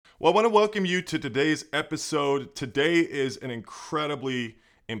Well, I want to welcome you to today's episode. Today is an incredibly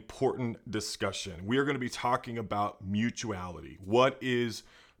important discussion. We are going to be talking about mutuality. What is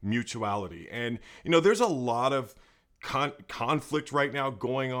mutuality? And, there's a lot of conflict right now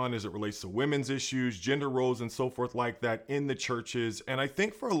going on as it relates to women's issues, gender roles, and so forth like that in the churches. And I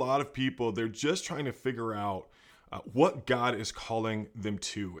think for a lot of people, they're just trying to figure out what God is calling them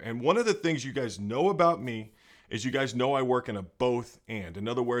to. And one of the things you guys know about me is you guys know I work in a both and. In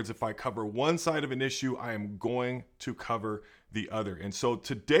other words, if I cover one side of an issue, I am going to cover the other. And so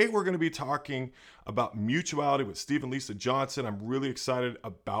today we're going to be talking about mutuality with Steve and Lisa Johnson. I'm really excited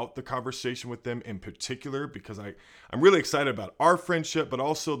about the conversation with them in particular because I'm really excited about our friendship, but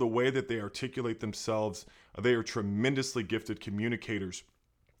also the way that they articulate themselves. They are tremendously gifted communicators.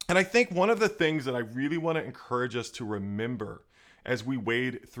 And I think one of the things that I really want to encourage us to remember as we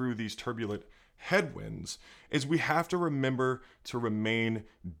wade through these turbulent headwinds is we have to remember to remain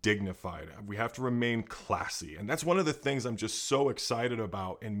dignified. We have to remain classy. And that's one of the things I'm just so excited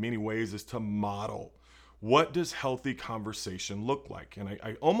about in many ways is to model what does healthy conversation look like. And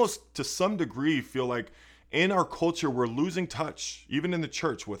I almost to some degree feel like in our culture, we're losing touch, even in the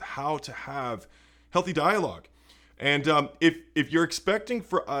church, with how to have healthy dialogue. And if you're expecting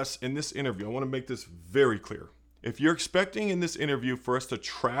for us in this interview, I want to make this very clear. If you're expecting in this interview for us to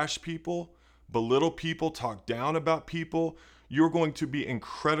trash people, belittle people, talk down about people, you're going to be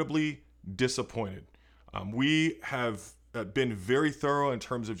incredibly disappointed. We have been very thorough in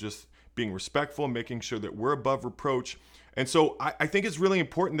terms of just being respectful, making sure that we're above reproach. And so I think it's really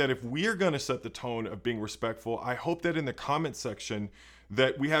important that if we are going to set the tone of being respectful, I hope that in the comment section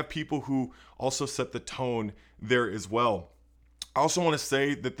that we have people who also set the tone there as well. I also want to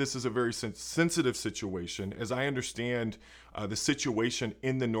say that this is a very sensitive situation. As I understand the situation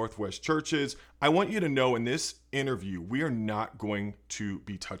in the Northwest churches, I want you to know in this interview, we are not going to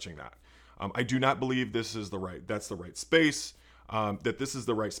be touching that. I do not believe that's the right space, that this is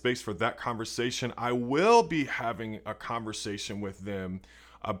the right space for that conversation. I will be having a conversation with them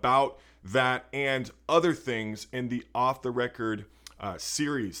about that and other things in the Off the Record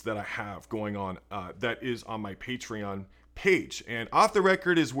series that I have going on that is on my Patreon page. And Off the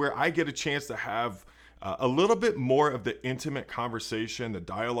Record is where I get a chance to have a little bit more of the intimate conversation, the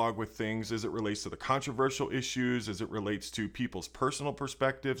dialogue with things as it relates to the controversial issues, as it relates to people's personal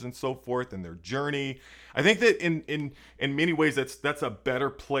perspectives and so forth and their journey. I think that in many ways that's a better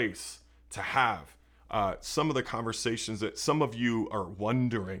place to have some of the conversations that some of you are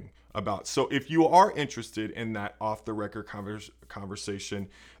wondering about. So if you are interested in that Off the Record conversation,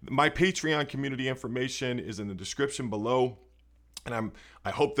 my Patreon community information is in the description below, and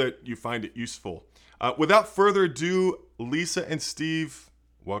I hope that you find it useful. Without further ado, Lisa and Steve,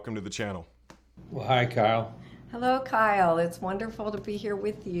 welcome to the channel. Well, hi, Kyle. Hello, Kyle. It's wonderful to be here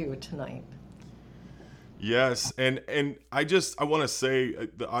with you tonight. Yes, and I want to say,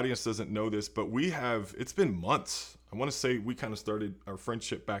 the audience doesn't know this, but it's been months. I want to say we kind of started our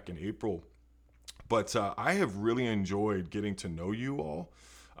friendship back in April, but I have really enjoyed getting to know you all.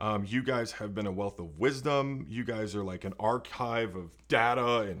 You guys have been a wealth of wisdom. You guys are like an archive of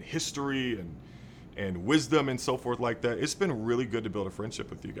data and history and wisdom and so forth like that. It's been really good to build a friendship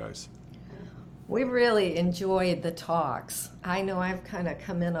with you guys. We really enjoyed the talks. I know I've kind of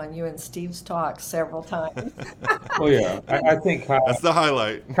come in on you and Steve's talks several times. Oh, yeah. I think Kyle, That's the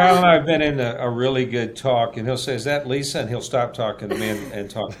highlight. Kyle and I have been in a really good talk, and he'll say, "Is that Lisa?" And he'll stop talking to me and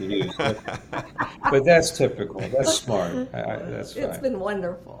talk to you. But that's typical. That's smart. That's fine. It's been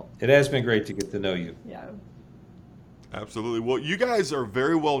wonderful. It has been great to get to know you. Yeah. Absolutely. Well, you guys are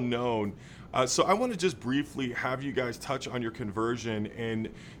very well known. So I want to just briefly have you guys touch on your conversion and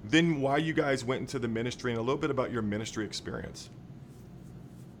then why you guys went into the ministry and a little bit about your ministry experience.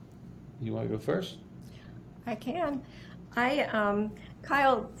 You want to go first? I can.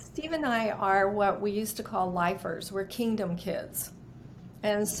 Kyle, Steve and I are what we used to call lifers. We're kingdom kids.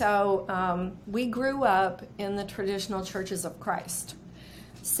 And so we grew up in the traditional churches of Christ.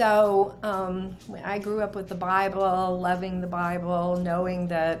 So I grew up with the Bible, loving the Bible, knowing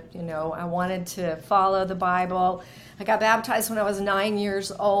that, I wanted to follow the Bible. I got baptized when I was 9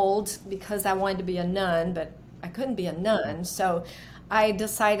 years old because I wanted to be a nun, but I couldn't be a nun. So I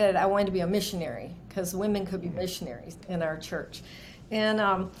decided I wanted to be a missionary because women could be missionaries in our church. And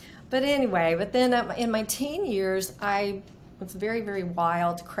but then in my teen years, I was very, very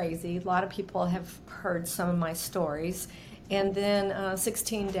wild, crazy. A lot of people have heard some of my stories. And then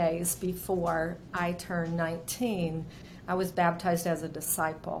 16 days before I turned 19, I was baptized as a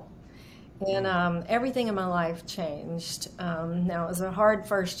disciple. And everything in my life changed. Now, it was a hard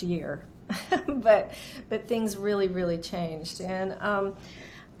first year, but things really, really changed. And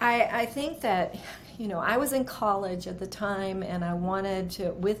I think that, I was in college at the time and I wanted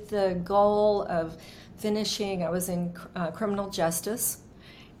to, with the goal of finishing, I was in criminal justice,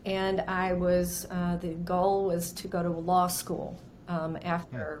 and the goal was to go to law school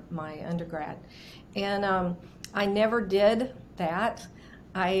after my undergrad. And I never did that.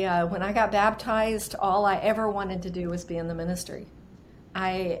 When I got baptized, all I ever wanted to do was be in the ministry.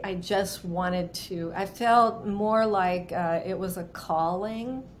 I just wanted to, I felt more like it was a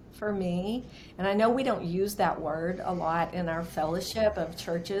calling for me. And I know we don't use that word a lot in our fellowship of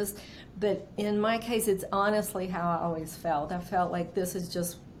churches, but in my case, it's honestly how I always felt. I felt like this is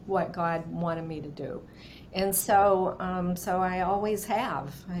just what God wanted me to do. And so I always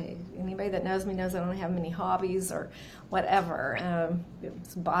have. Anybody that knows me knows I don't have many hobbies or whatever.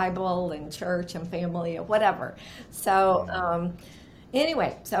 It's Bible and church and family or whatever. So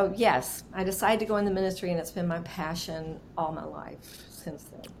anyway, so yes, I decided to go in the ministry, and it's been my passion all my life since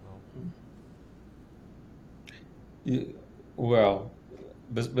then. Well,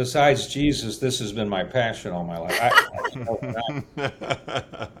 besides Jesus, this has been my passion all my life.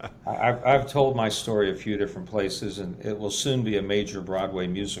 I've told my story a few different places, and it will soon be a major Broadway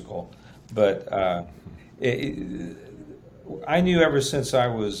musical. But I knew ever since I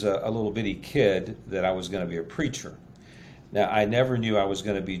was a little bitty kid that I was going to be a preacher. Now, I never knew I was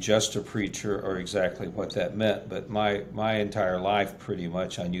going to be just a preacher or exactly what that meant, but my entire life, pretty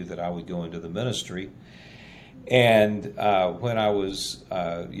much, I knew that I would go into the ministry. And when I was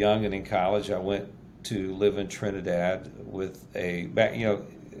young and in college, I went to live in Trinidad with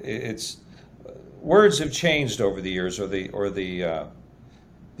it's words have changed over the years, or the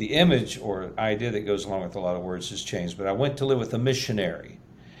image or idea that goes along with a lot of words has changed. But I went to live with a missionary,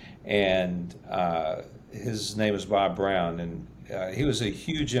 and his name is Bob Brown, and he was a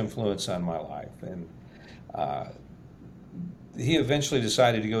huge influence on my life. And he eventually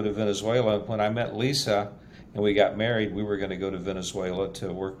decided to go to Venezuela. When I met Lisa and we got married, we were going to go to Venezuela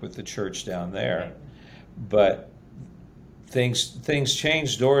to work with the church down there. But things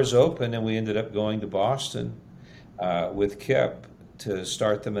changed, doors opened, and we ended up going to Boston with Kip to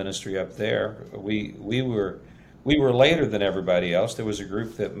start the ministry up there. We were later than everybody else. There was a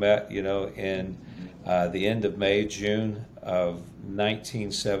group that met, in the end of May, June of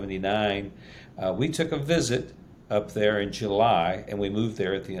 1979. We took a visit up there in July, and we moved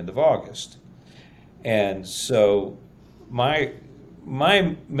there at the end of August. And so my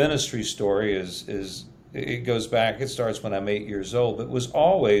ministry story is it goes back. It starts when I'm 8 years old, but was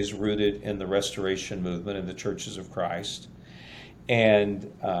always rooted in the Restoration movement in the Churches of Christ.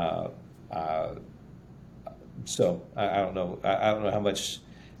 And so I don't know. I don't know how much.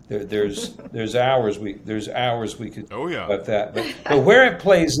 There's hours we could about that. But where it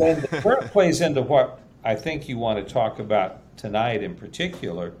plays into what I think you want to talk about tonight in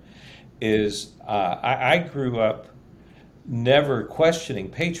particular is I grew up never questioning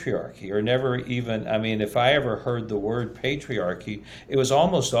patriarchy, or never even, if I ever heard the word patriarchy, it was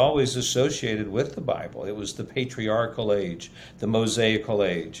almost always associated with the Bible. It was the patriarchal age, the Mosaical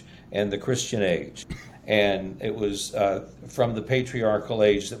age, and the Christian age. And it was from the patriarchal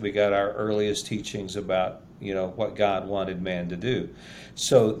age that we got our earliest teachings about, what God wanted man to do.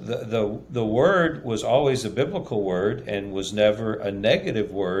 So the word was always a biblical word and was never a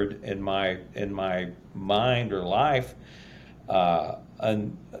negative word in my mind or life,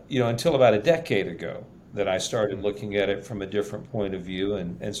 until about a decade ago, that I started looking at it from a different point of view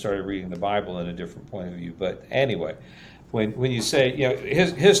and started reading the Bible in a different point of view. But anyway, when you say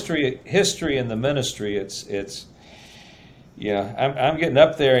history in the ministry, it's I'm getting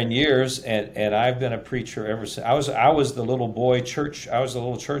up there in years, and I've been a preacher ever since I was the little boy church. I was the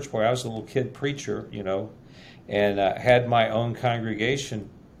little church boy. I was the little kid preacher, and had my own congregation.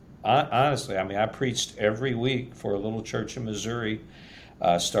 Honestly, I preached every week for a little church in Missouri,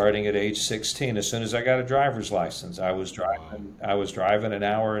 starting at age 16. As soon as I got a driver's license, I was driving an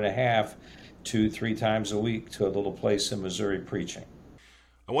hour and a half, 2-3 times a week to a little place in Missouri preaching.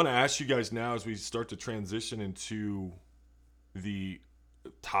 I want to ask you guys now, as we start to transition into the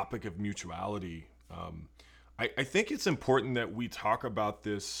topic of mutuality. I think it's important that we talk about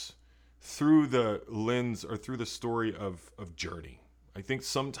this through the lens or through the story of journey. I think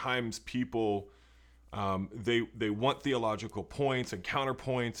sometimes people they want theological points and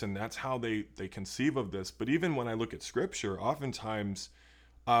counterpoints, and that's how they conceive of this. But even when I look at Scripture, oftentimes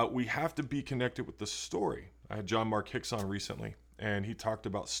we have to be connected with the story. I had John Mark Hicks on recently, and he talked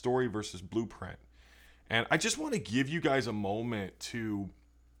about story versus blueprint. And I just want to give you guys a moment to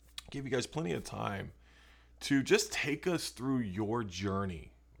give you guys plenty of time to just take us through your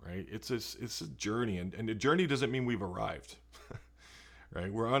journey, right? It's a journey, and the journey doesn't mean we've arrived,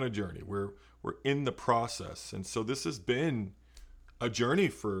 right? We're on a journey. We're in the process. And so this has been a journey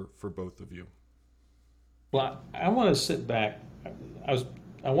for both of you. Well, I want to sit back.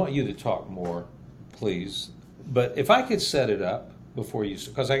 I want you to talk more, please. But if I could set it up before you,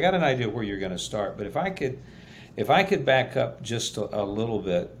 because I got an idea where you're going to start. But if I could back up just a little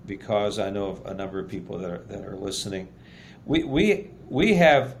bit, because I know of a number of people that are listening. We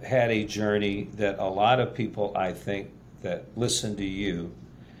have had a journey that a lot of people, I think, that listen to you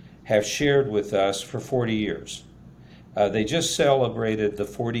have shared with us for 40 years. They just celebrated the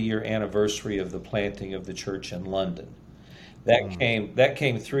 40-year anniversary of the planting of the church in London. That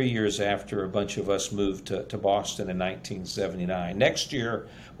came 3 years after a bunch of us moved to Boston in 1979. Next year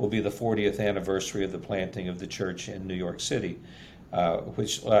will be the 40th anniversary of the planting of the church in New York City,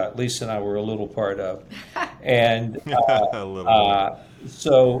 which Lisa and I were a little part of. And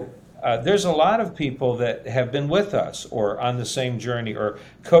so there's a lot of people that have been with us or on the same journey or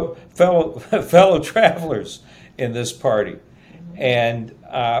fellow travelers in this party. And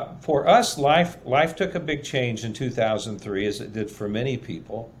for us, life took a big change in 2003, as it did for many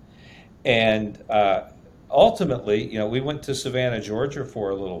people. And ultimately, we went to Savannah, Georgia for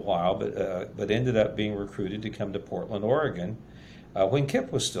a little while, but ended up being recruited to come to Portland, Oregon, when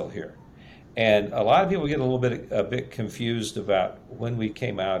Kip was still here. And a lot of people get a bit confused about when we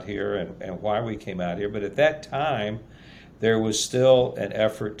came out here and why we came out here. But at that time, there was still an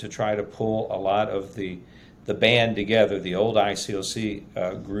effort to try to pull a lot of the band together, the old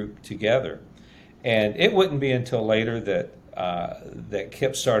ICOC group together. And it wouldn't be until later that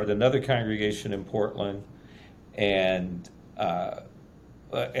Kip started another congregation in Portland, and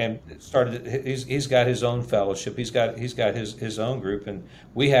started. He's got his own fellowship. He's got his own group, and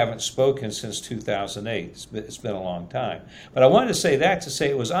we haven't spoken since 2008. It's been a long time. But I wanted to say that to say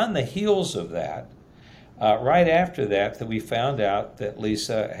it was on the heels of that. Right after that we found out that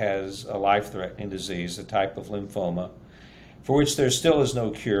Lisa has a life-threatening disease, a type of lymphoma, for which there still is no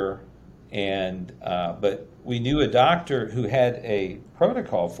cure. And but we knew a doctor who had a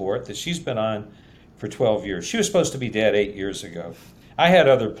protocol for it that she's been on for 12 years. She was supposed to be dead 8 years ago. I had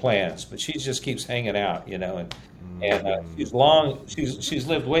other plans, but she just keeps hanging out, and she's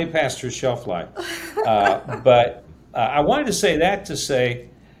lived way past her shelf life. But I wanted to say that to say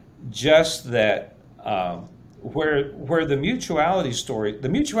just that. Where the mutuality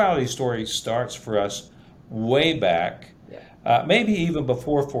story starts for us way back, maybe even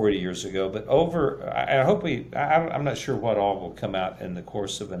before 40 years ago, but I'm not sure what all will come out in the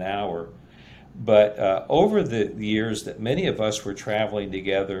course of an hour, but over the years that many of us were traveling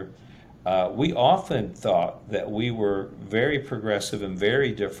together, we often thought that we were very progressive and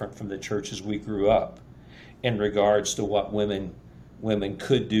very different from the churches we grew up in regards to what women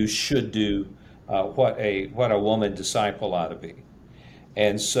could do, should do, what a woman disciple ought to be.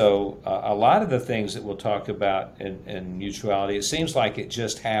 And so a lot of the things that we'll talk about in mutuality, it seems like it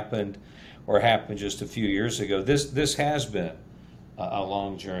just happened just a few years ago. This has been a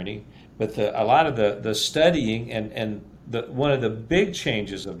long journey, but a lot of the studying and one of the big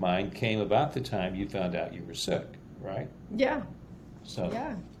changes of mine came about the time you found out you were sick, right? Yeah. So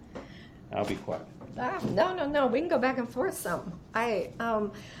yeah. I'll be quiet. No. We can go back and forth some. I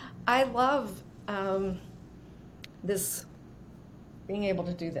love this, being able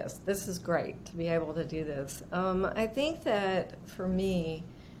to do this. This is great to be able to do this. I think that for me,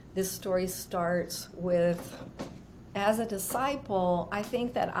 this story starts with, as a disciple, I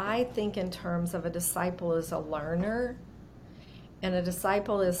think in terms of a disciple as a learner, and a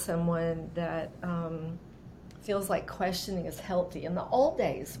disciple is someone that feels like questioning is healthy. In the old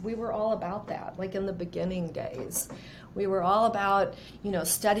days, we were all about that. Like in the beginning days, we were all about,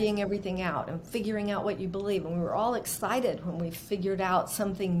 studying everything out and figuring out what you believe. And we were all excited when we figured out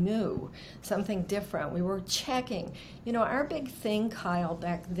something new, something different. We were checking. Our big thing, Kyle,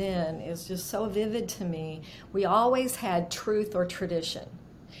 back then is just so vivid to me. We always had truth or tradition.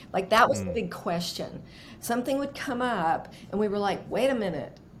 Like that was the big question. Something would come up and we were like, wait a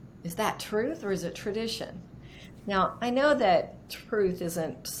minute, is that truth or is it tradition? Now, I know that truth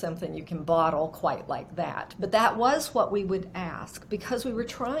isn't something you can bottle quite like that, but that was what we would ask because we were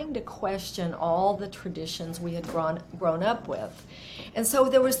trying to question all the traditions we had grown up with. And so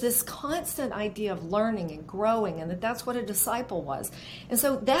there was this constant idea of learning and growing, and that's what a disciple was. And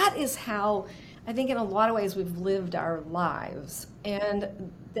so that is how I think in a lot of ways we've lived our lives,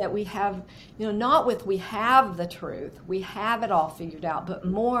 and that we have, not with we have the truth, we have it all figured out, but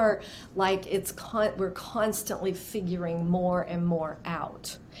more like we're constantly figuring more and more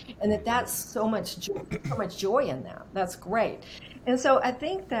out, and that's so much joy in that. That's great. And so I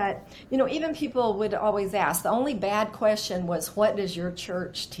think that, even people would always ask, the only bad question was, what does your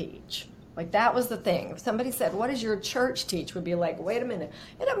church teach? Like, that was the thing. If somebody said, what does your church teach? We'd be like, wait a minute.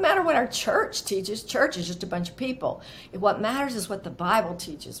 It doesn't matter what our church teaches. Church is just a bunch of people. What matters is what the Bible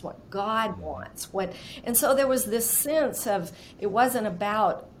teaches, what God wants. And so there was this sense of, it wasn't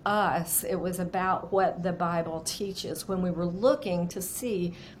about us. It was about what the Bible teaches when we were looking to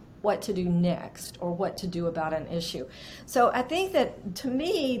see what to do next or what to do about an issue. So I think that, to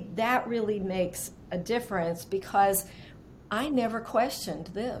me, that really makes a difference, because I never questioned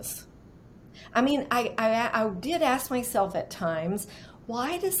this. I mean, I did ask myself at times,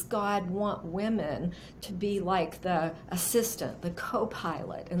 why does God want women to be like the assistant, the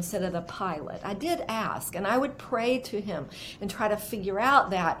co-pilot, instead of the pilot? I did ask, and I would pray to him and try to figure out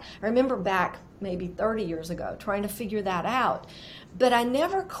that. I remember back maybe 30 years ago trying to figure that out, but I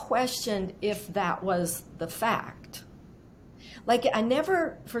never questioned if that was the fact. Like,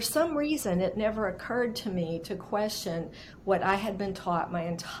 for some reason, it never occurred to me to question what I had been taught my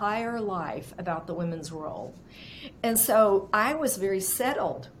entire life about the women's role. And so I was very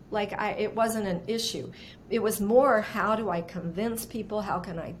settled. Like, it wasn't an issue. It was more, how do I convince people? How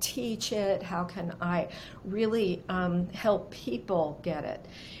can I teach it? How can I really help people get it?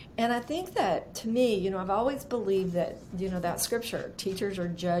 And I think that, to me, I've always believed that, that scripture, teachers are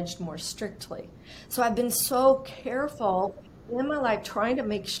judged more strictly. So I've been so careful in my life trying to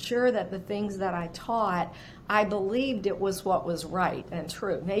make sure that the things that I taught, I believed it was what was right and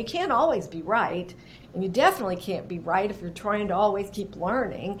true. Now, you can't always be right, and you definitely can't be right if you're trying to always keep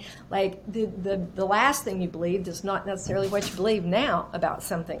learning. Like, the last thing you believed is not necessarily what you believe now about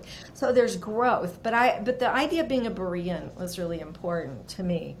something. So there's growth, but the idea of being a Berean was really important to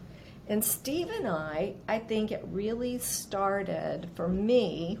me. And Steve and I think it really started, for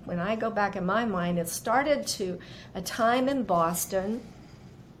me, when I go back in my mind, it started to a time in Boston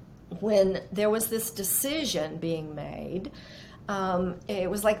when there was this decision being made. It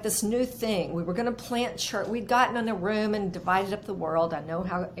was like this new thing. We were going to plant church. We'd gotten in a room and divided up the world. I know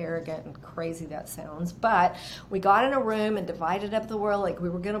how arrogant and crazy that sounds, but we got in a room and divided up the world like we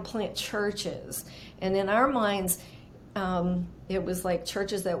were going to plant churches. And in our minds, it was like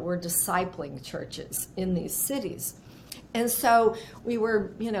churches that were discipling churches in these cities. And so we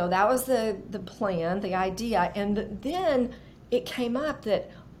were, that was the plan, the idea. And then it came up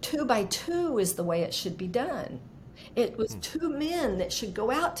that 2 by 2 is the way it should be done. It was 2 men that should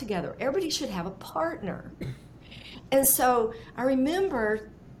go out together. Everybody should have a partner. And so I remember,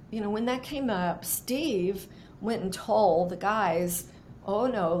 when that came up, Steve went and told the guys, oh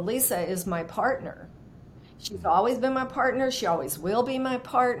no, Lisa is my partner. She's always been my partner. She always will be my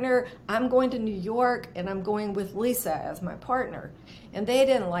partner. I'm going to New York, and I'm going with Lisa as my partner. And they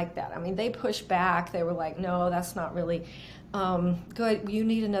didn't like that. I mean, they pushed back. They were like, no, that's not really good. You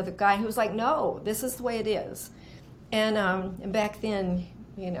need another guy. He was like, no, this is the way it is. And back then,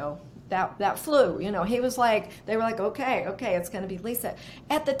 that flew. He was like, they were like, okay, it's going to be Lisa.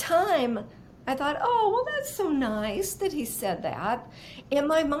 At the time, I thought, oh, well, that's so nice that he said that. In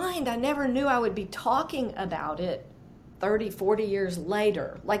my mind, I never knew I would be talking about it 30, 40 years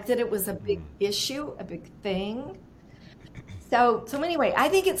later, like that it was a big issue, a big thing. So anyway, I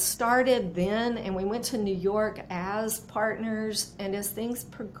think it started then, and we went to New York as partners, and as things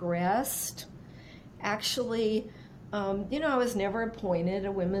progressed, actually, I was never appointed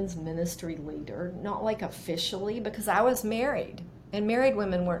a women's ministry leader, not like officially, because I was married. And married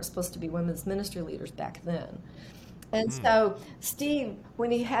women weren't supposed to be women's ministry leaders back then. And so Steve,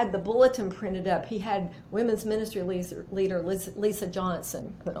 when he had the bulletin printed up, he had women's ministry leader Lisa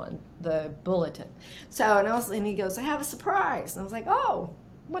Johnson put on the bulletin. And he goes, I have a surprise. And I was like, oh,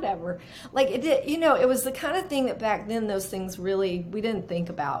 whatever. Like, it did, it was the kind of thing that back then those things really, we didn't think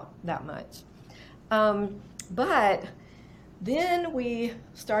about that much. But then we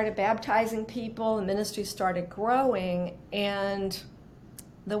started baptizing people, the ministry started growing, and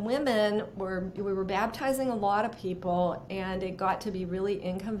the women we were baptizing a lot of people, and it got to be really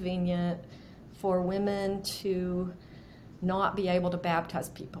inconvenient for women to not be able to baptize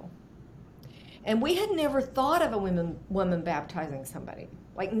people. And we had never thought of a woman baptizing somebody.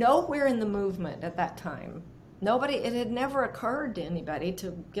 Like, nowhere in the movement at that time. It had never occurred to anybody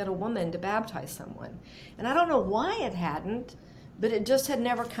to get a woman to baptize someone. And I don't know why it hadn't, but it just had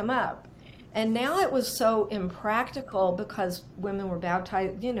never come up. And now it was so impractical because women were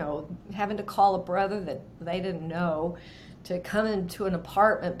baptized, having to call a brother that they didn't know to come into an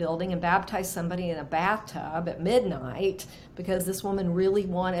apartment building and baptize somebody in a bathtub at midnight because this woman really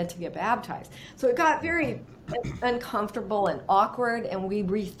wanted to get baptized. So it got very uncomfortable and awkward, and we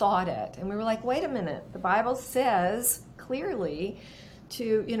rethought it. And we were like, wait a minute, the Bible says clearly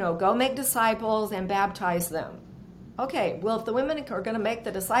to, go make disciples and baptize them. Okay, well, if the women are going to make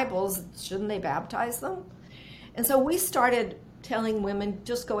the disciples, shouldn't they baptize them? And so we started telling women,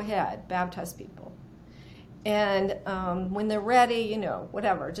 just go ahead, baptize people. And when they're ready,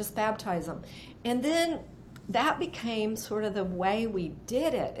 whatever, just baptize them. And then that became sort of the way we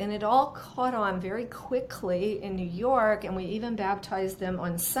did it. And it all caught on very quickly in New York. And we even baptized them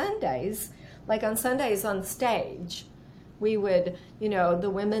on Sundays, like on Sundays on stage. We would,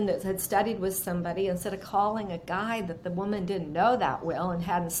 the women that had studied with somebody, instead of calling a guy that the woman didn't know that well and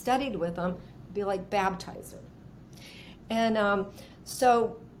hadn't studied with them, be like, baptize her. And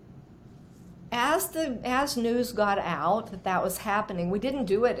so as news got out that was happening, we didn't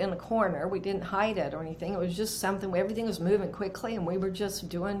do it in a corner. We didn't hide it or anything. It was just something, everything was moving quickly, and we were just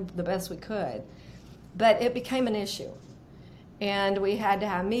doing the best we could. But it became an issue. And we had to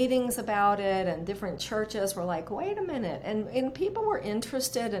have meetings about it, and different churches were like, wait a minute. And people were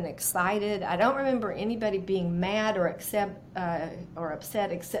interested and excited. I don't remember anybody being mad or upset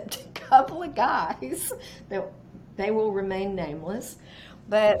except a couple of guys that they will remain nameless,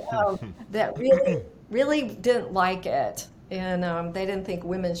 but that really didn't like it. And they didn't think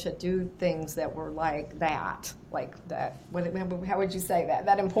women should do things that were like that. How would you say that?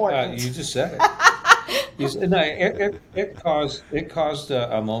 That important? You just said it. It caused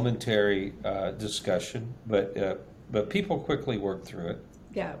a momentary discussion, but people quickly worked through it.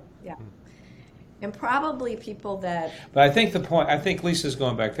 Yeah. And probably people that. But I think Lisa's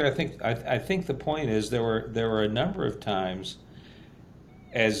going back there. I think the point is there were a number of times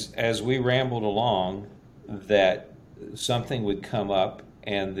as we rambled along that something would come up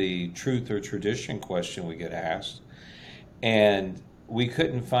and the truth or tradition question would get asked, and we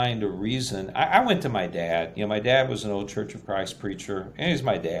couldn't find a reason. I went to my dad. My dad was an old Church of Christ preacher, and he's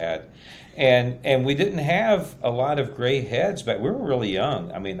my dad. And we didn't have a lot of gray heads, but we were really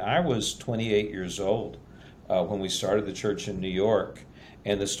young. I mean, I was 28 years old when we started the church in New York.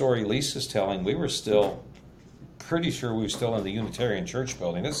 And the story Lisa's telling, we were still pretty sure we were still in the Unitarian Church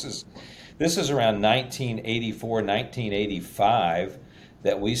building. This is around 1984, 1985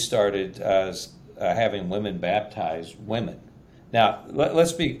 that we started having women baptize women. Now,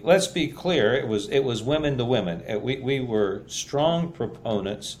 let's be clear. It was women to women. We were strong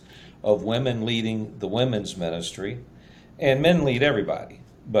proponents of women leading the women's ministry, and men lead everybody.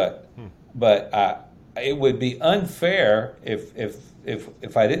 But it would be unfair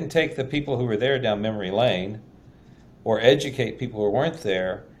if I didn't take the people who were there down memory lane, or educate people who weren't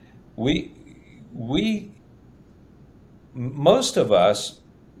there. Most of us,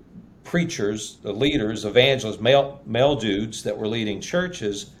 preachers, the leaders, evangelists, male dudes that were leading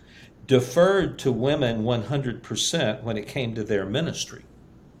churches, deferred to women 100% when it came to their ministry.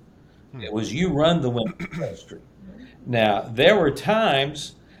 It was, you run the women's ministry. Now, there were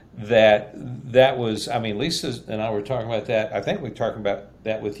times that was, Lisa and I were talking about that. I think we were talking about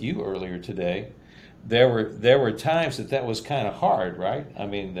that with you earlier today. There were times that was kind of hard, right? I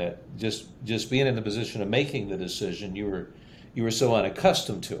mean, that just being in the position of making the decision, you were so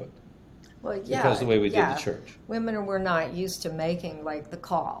unaccustomed to it. Well, yeah, because of the way we did the church. Women were not used to making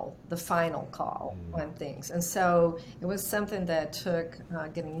the final call on things. And so it was something that took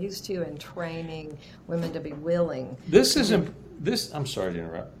getting used to and training women to be willing. I'm sorry to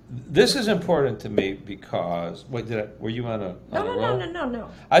interrupt. This is important to me because, were you on a roll? No.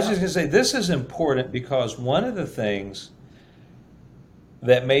 I was just going to say, this is important because one of the things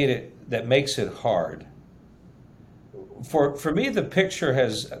that makes it hard, For me, the picture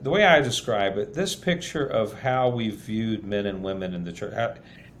has, the way I describe it, this picture of how we viewed men and women in the church.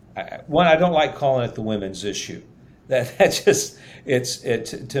 I don't like calling it the women's issue. To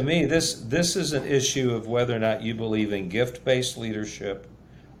me, this is an issue of whether or not you believe in gift-based leadership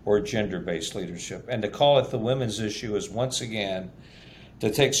or gender-based leadership. And to call it the women's issue is, once again,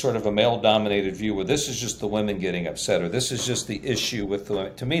 to take sort of a male-dominated view where this is just the women getting upset, or this is just the issue with the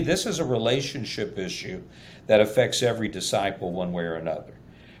women. To me, this is a relationship issue that affects every disciple one way or another.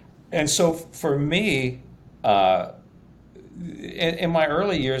 And so for me, in my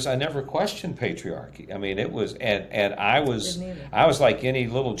early years, I never questioned patriarchy. I mean, it was, and I was like any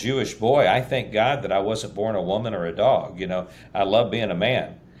little Jewish boy. I thank God that I wasn't born a woman or a dog. I love being a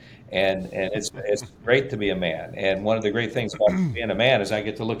man. And it's great to be a man. And one of the great things about being a man is I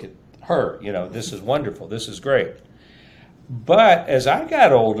get to look her. This is wonderful. This is great. But as I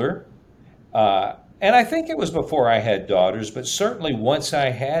got older, and I think it was before I had daughters, but certainly once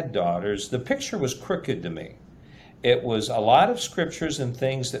I had daughters, the picture was crooked to me. It was a lot of scriptures and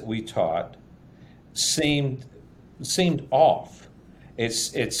things that we taught seemed off.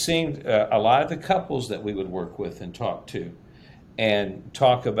 It seemed a lot of the couples that we would work with and talk to, and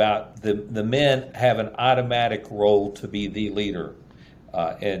talk about the men have an automatic role to be the leader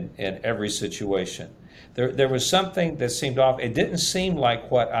in every situation. There was something that seemed off. It didn't seem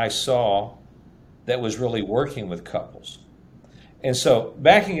like what I saw that was really working with couples. And so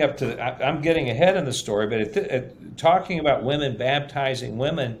backing up to, I'm getting ahead in the story, but talking about women baptizing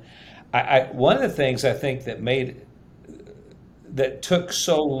women, one of the things I think that took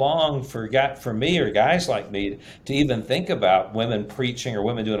so long for me or guys like me to even think about women preaching or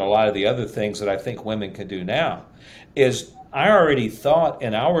women doing a lot of the other things that I think women can do now is I already thought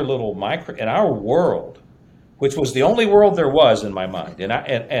in our little in our world, which was the only world there was in my mind, in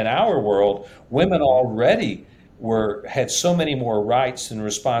our world, women already had so many more rights and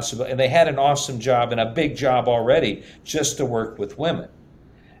responsibility, and they had an awesome job and a big job already just to work with women.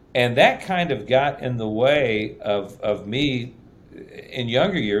 And that kind of got in the way of me in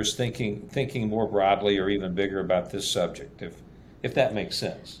younger years thinking more broadly or even bigger about this subject, if that makes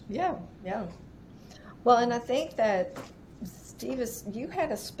sense. Yeah. Well, and I think that, Steve, you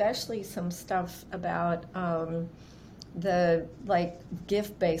had especially some stuff about the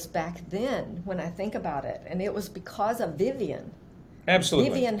gift base back then when I think about it, and it was because of Vivian. Absolutely.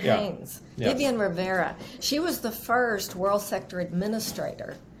 Vivian Haynes. Yeah. Vivian Rivera. She was the first World Sector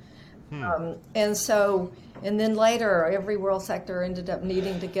Administrator. And then later, every World Sector ended up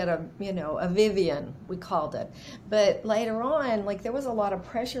needing to get a Vivian, we called it. But later on, there was a lot of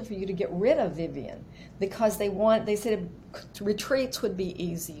pressure for you to get rid of Vivian because they said retreats would be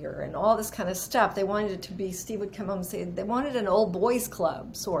easier and all this kind of stuff. They wanted it to be, Steve would come home and say, they wanted an old boys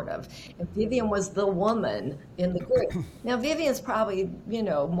club, sort of. And Vivian was the woman in the group. Now, Vivian's probably,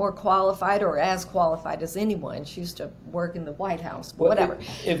 more qualified or as qualified as anyone. She used to work in the White House, whatever.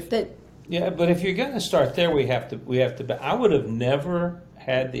 But if you're going to start there, we have to. I would have never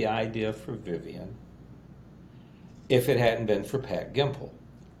had the idea for Vivian if it hadn't been for Pat Gimple.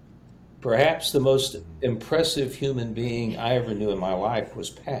 Perhaps the most impressive human being I ever knew in my life was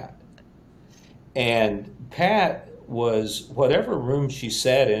Pat. And Pat was, whatever room she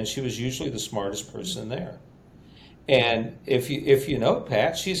sat in, she was usually the smartest person there. And if you know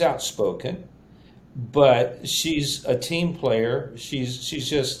Pat, she's outspoken, but she's a team player. She's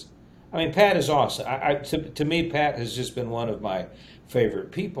just. Pat is awesome. To me, Pat has just been one of my favorite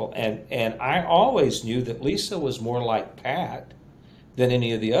people. And I always knew that Lisa was more like Pat than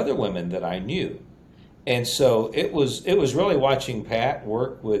any of the other women that I knew. And so it was really watching Pat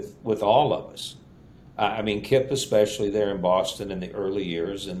work with all of us. Kip especially there in Boston in the early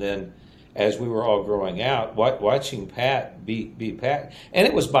years. And then as we were all growing out, watching Pat be Pat. And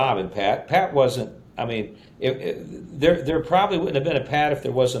it was Bob and Pat. Pat wasn't, there probably wouldn't have been a Pat if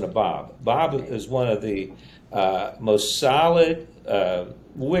there wasn't a Bob. Bob is one of the most solid,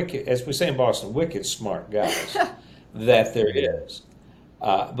 wicked, as we say in Boston, wicked smart guys that there is.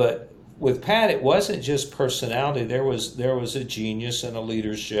 But with Pat, it wasn't just personality. There was a genius and a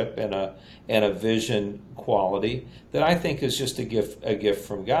leadership and a vision quality that I think is just a gift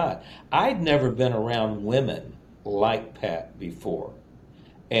from God. I'd never been around women like Pat before.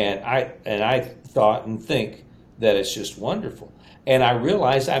 And I thought and think that it's just wonderful. And I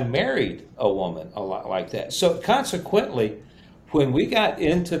realized I married a woman a lot like that. So consequently, when we got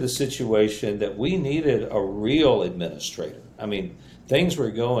into the situation that we needed a real administrator, things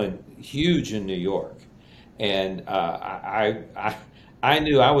were going huge in New York. And I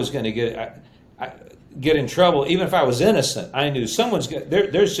knew I was going to get in trouble, even if I was innocent. I knew someone's going.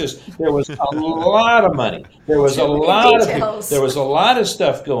 There was a lot of money. There was a lot of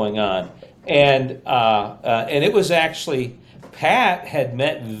stuff going on, and it was actually Pat had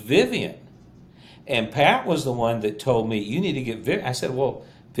met Vivian, and Pat was the one that told me you need to get Vivian. I said, well,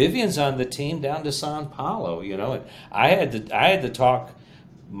 Vivian's on the team down to Sao Paulo, and I had to talk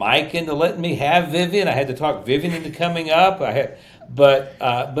Mike into letting me have Vivian. I had to talk Vivian into coming up. But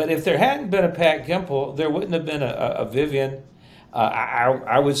if there hadn't been a Pat Gimple, there wouldn't have been a Vivian.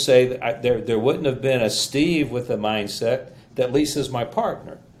 I would say that there wouldn't have been a Steve with the mindset that Lisa's my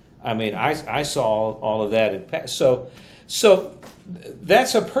partner. I saw all of that in Pat. So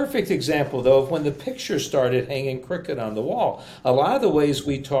that's a perfect example, though, of when the picture started hanging crooked on the wall. A lot of the ways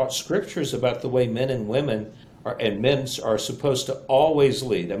we taught scriptures about the way men and women men are supposed to always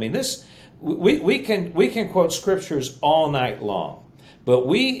lead. We can quote scriptures all night long, but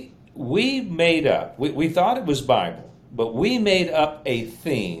we we made up, we thought it was Bible, but we made up a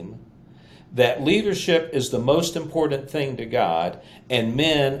theme that leadership is the most important thing to God and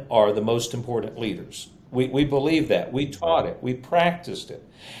men are the most important leaders. We believe that. We taught it. We practiced it.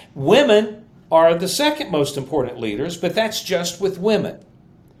 Women are the second most important leaders, but that's just with women.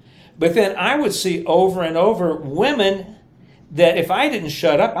 But then I would see over and over women that if I didn't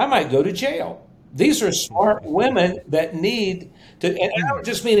shut up, I might go to jail. These are smart women that need to, and I don't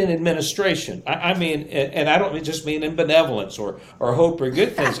just mean in administration. I mean, and I don't just mean in benevolence or hope or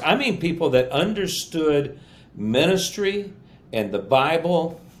good things. I mean people that understood ministry and the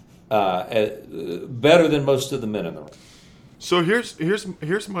Bible better than most of the men in the room. So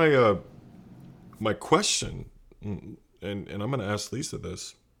here's my my question, and I'm going to ask Lisa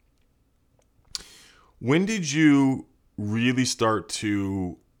this. When did you really start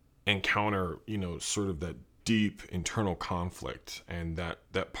to encounter, sort of that deep internal conflict and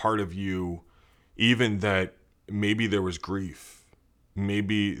that part of you, even that maybe there was grief,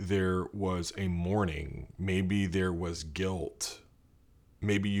 maybe there was a mourning, maybe there was guilt,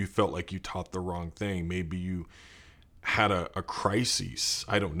 maybe you felt like you taught the wrong thing, maybe you had a crisis,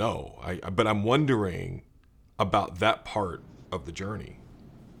 I don't know. But I'm wondering about that part of the journey.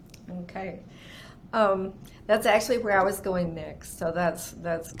 Okay. That's actually where I was going next. So that's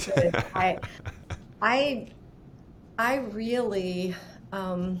good. I really,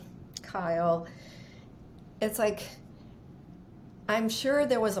 Kyle, it's like, I'm sure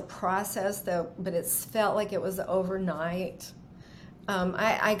there was a process though, but it felt like it was overnight.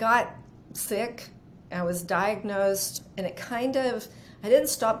 I got sick. I was diagnosed, and I didn't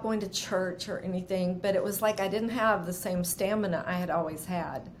stop going to church or anything, but it was like I didn't have the same stamina I had always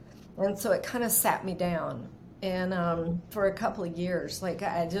had. And so it kind of sat me down. And for a couple of years, like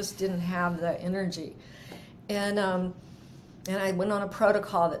I just didn't have the energy. And I went on a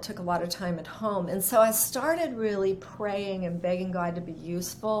protocol that took a lot of time at home. And so I started really praying and begging God to be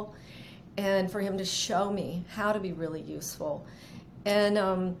useful and for him to show me how to be really useful.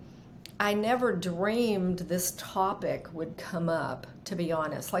 And I never dreamed this topic would come up, to be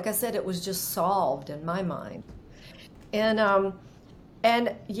honest. Like I said, it was just solved in my mind.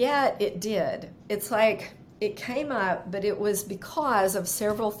 And yet it did. It's like it came up, but it was because of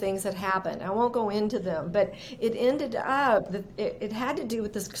several things that happened. I won't go into them, but it ended up that it had to do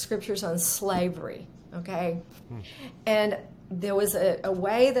with the scriptures on slavery, okay? And there was a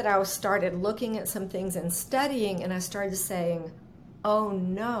way that I started looking at some things and studying, and I started saying, oh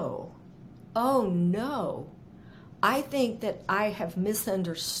no, I think that I have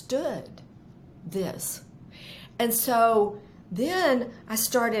misunderstood this. And so then I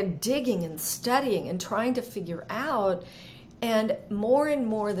started digging and studying and trying to figure out, and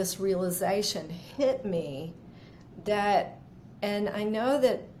more this realization hit me that, and I know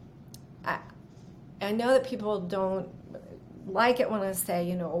that people don't like it when I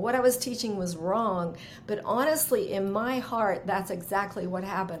say, what I was teaching was wrong, but honestly, in my heart, that's exactly what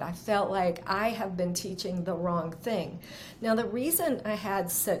happened. I felt like I have been teaching the wrong thing. Now, the reason I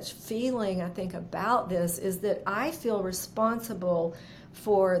had such feeling, I think, about this is that I feel responsible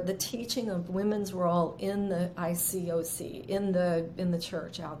for the teaching of women's role in the ICOC, in the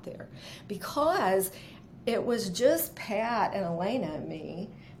church out there, because it was just Pat and Elena and me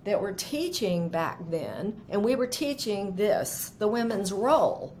that were teaching back then, and we were teaching the women's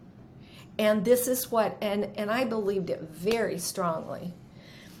role. And this is what, and I believed it very strongly.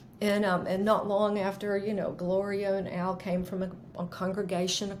 And not long after, Gloria and Al came from a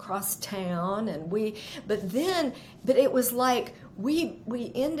congregation across town, but it was like,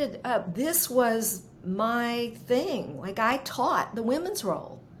 we ended up, this was my thing. Like I taught the women's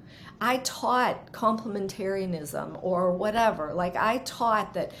role. I taught complementarianism or whatever. Like I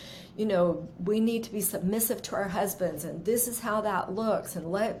taught that, we need to be submissive to our husbands, and this is how that looks,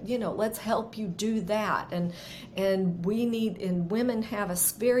 and let's help you do that. And women have a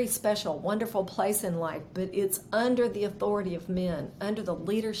very special, wonderful place in life, but it's under the authority of men, under the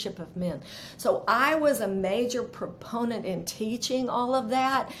leadership of men. So I was a major proponent in teaching all of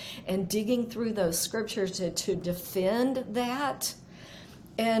that and digging through those scriptures to defend that.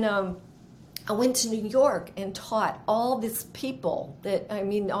 And I went to New York and taught all these people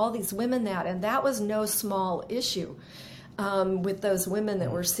all these women and that was no small issue with those women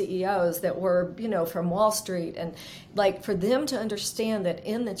that were CEOs that were, from Wall Street. And like for them to understand that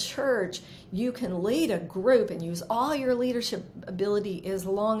in the church, you can lead a group and use all your leadership ability as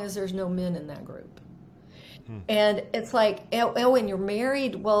long as there's no men in that group. And it's like, when you're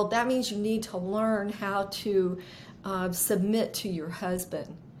married, well, that means you need to learn how to submit to your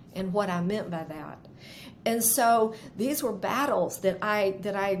husband. and what I meant by that. And so these were battles that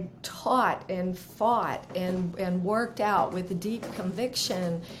I taught and fought and worked out with deep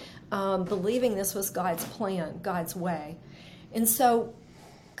conviction, believing this was God's plan, God's way. And so,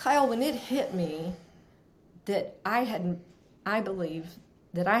 Kyle, when it hit me that I believe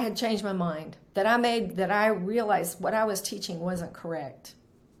that I had changed my mind, that I realized what I was teaching wasn't correct,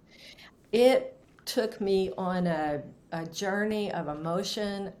 it took me on a journey of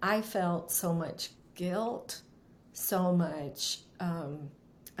emotion. I felt so much guilt, so much,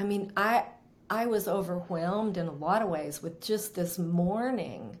 I was overwhelmed in a lot of ways with just this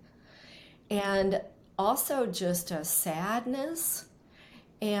mourning, and also just a sadness,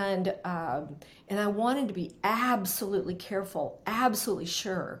 and I wanted to be absolutely careful, absolutely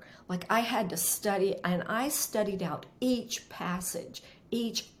sure. Like I had to study, and I studied out each passage,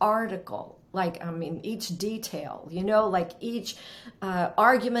 each article, each detail, like each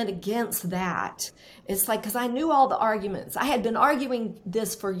argument against that. It's like, because I knew all the arguments. I had been arguing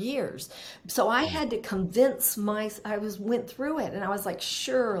this for years. So I had to convince went through it, and I was like,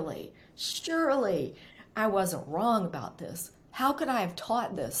 surely, I wasn't wrong about this. How could I have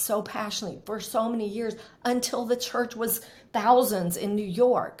taught this so passionately for so many years until the church was thousands in New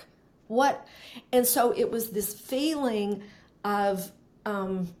York? What? And so it was this feeling of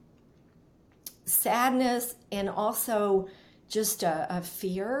sadness, and also just a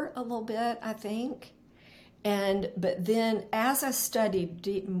fear a little bit, I think. But then as I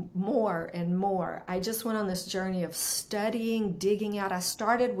studied more and more, I just went on this journey of studying, digging out. I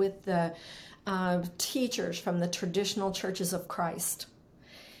started with the teachers from the traditional churches of Christ.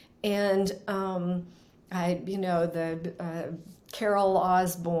 And Carol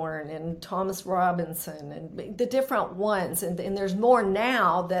Osborne and Thomas Robinson and the different ones. And there's more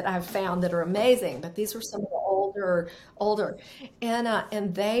now that I've found that are amazing, but these were some of the older.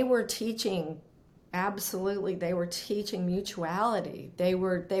 And they were teaching, absolutely, they were teaching mutuality. They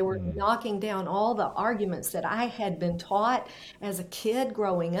were knocking down all the arguments that I had been taught as a kid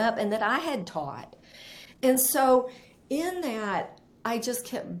growing up and that I had taught. And so in that, I just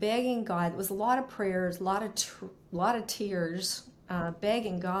kept begging God. It was a lot of prayers, a lot of tears,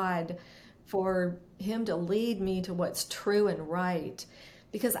 begging God for him to lead me to what's true and right.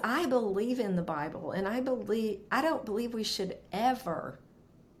 Because I believe in the Bible, and I don't believe we should ever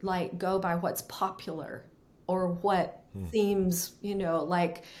go by what's popular or what seems,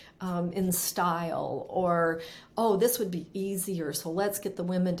 in style, or, oh, this would be easier, so let's get the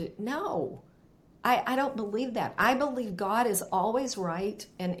women to. No. I don't believe that. I believe God is always right,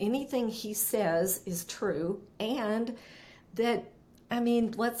 and anything he says is true, and that,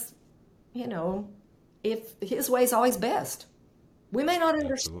 if his way is always best. We may not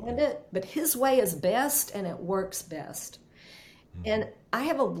understand it, but his way is best, and it works best. And I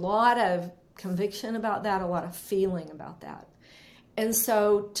have a lot of conviction about that, a lot of feeling about that. And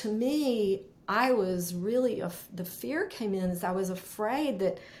so to me, I was really, the fear came in as I was afraid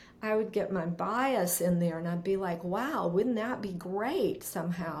that I would get my bias in there, and I'd be like, wow, wouldn't that be great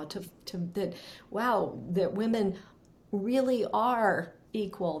somehow that women really are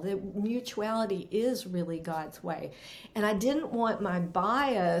equal, that mutuality is really God's way. And I didn't want my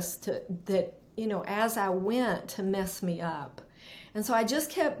bias as I went, to mess me up. And so I just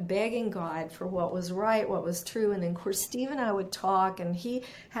kept begging God for what was right, what was true. And then, of course, Steve and I would talk, and he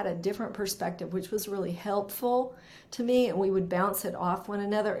had a different perspective, which was really helpful to me. And we would bounce it off one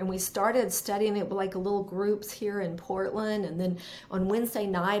another. And we started studying it like little groups here in Portland. And then on Wednesday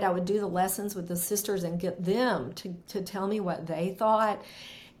night, I would do the lessons with the sisters and get them to tell me what they thought.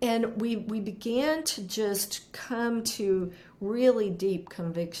 And we began to just come to really deep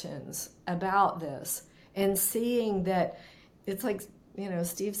convictions about this, and seeing that it's like,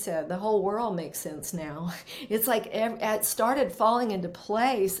 Steve said, the whole world makes sense now. It's like it started falling into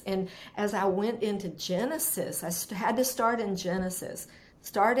place. And as I went into Genesis, I had to start in Genesis,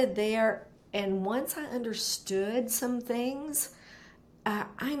 started there. And once I understood some things,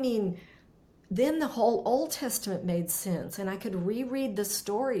 then the whole Old Testament made sense. And I could reread the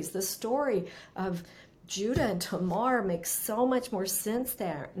stories. The story of Judah and Tamar makes so much more sense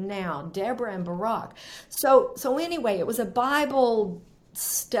there now. Deborah and Barak. So anyway, it was a Bible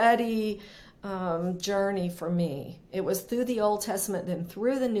study journey for me. It was through the Old Testament, then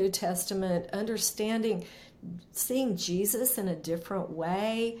through the New Testament, understanding, seeing Jesus in a different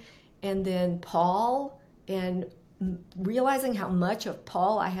way, and then Paul, and realizing how much of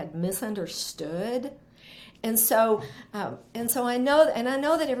Paul I had misunderstood. And so I know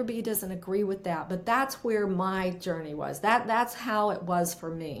that everybody doesn't agree with that, but that's where my journey was. That's how it was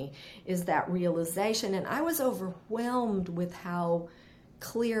for me, is that realization. And I was overwhelmed with how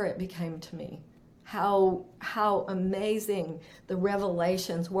clear it became to me. How amazing the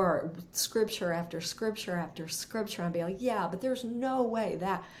revelations were, scripture after scripture after scripture. I'd be like, yeah, but there's no way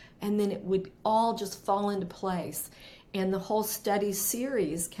that, and then it would all just fall into place. And the whole study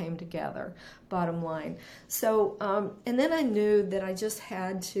series came together, bottom line. So, and then I knew that I just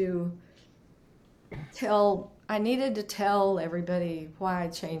had to I needed to tell everybody why I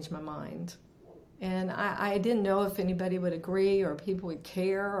changed my mind. And I didn't know if anybody would agree or people would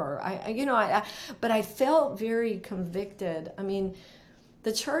care, or but I felt very convicted. I mean,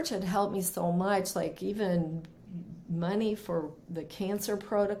 the church had helped me so much, like even money for the cancer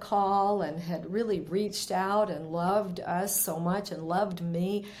protocol, and had really reached out and loved us so much and loved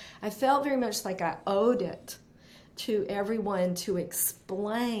me. I felt very much like I owed it to everyone to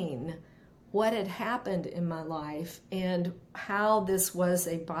explain what had happened in my life and how this was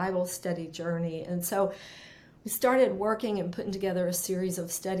a Bible study journey. And so we started working and putting together a series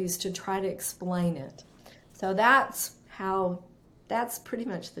of studies to try to explain it. So that's pretty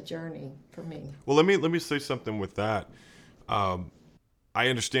much the journey for me. Well, let me say something with that. I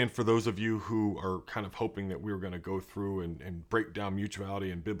understand for those of you who are kind of hoping that we were going to go through and break down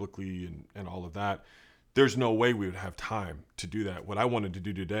mutuality and biblically and all of that. There's no way we would have time to do that. What I wanted to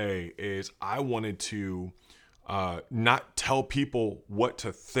do today is I wanted to not tell people what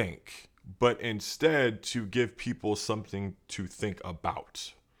to think, but instead to give people something to think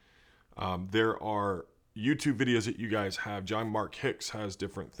about. There are YouTube videos that you guys have. John Mark Hicks has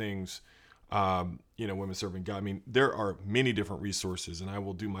different things, Women Serving God. I mean, there are many different resources, and I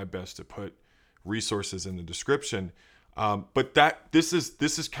will do my best to put resources in the description. But this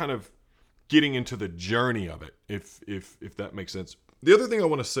is kind of getting into the journey of it, if that makes sense. The other thing I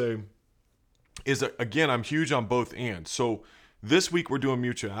want to say is that, again, I'm huge on both and. So this week we're doing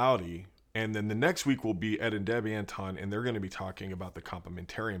mutuality, and then the next week will be Ed and Debbie Anton, and they're going to be talking about the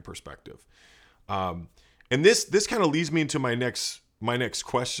complementarian perspective. And this kind of leads me into my next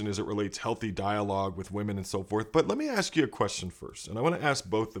question as it relates healthy dialogue with women and so forth. But let me ask you a question first, and I want to ask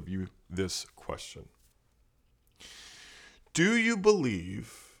both of you this question. Do you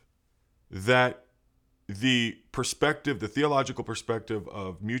believe that the theological perspective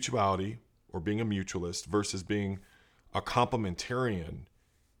of mutuality, or being a mutualist, versus being a complementarian,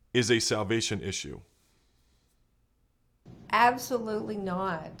 is a salvation issue? Absolutely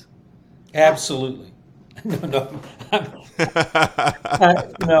not. Absolutely. No,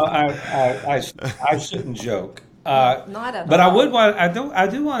 I shouldn't joke. Not at but all. I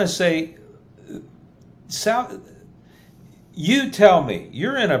do want to say, you tell me,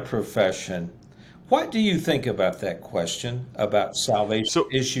 you're in a profession. What do you think about that question about salvation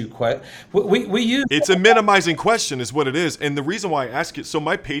issue? We use it's a minimizing question, is what it is, and the reason why I ask it. So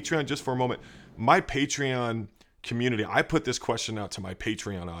my Patreon, just for a moment, my Patreon community, I put this question out to my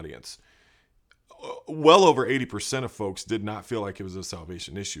Patreon audience. Well over 80% of folks did not feel like it was a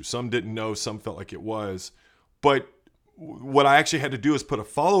salvation issue. Some didn't know, some felt like it was. But what I actually had to do is put a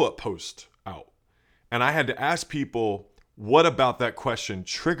follow-up post out, and I had to ask people, what about that question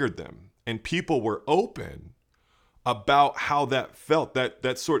triggered them? And people were open about how that felt.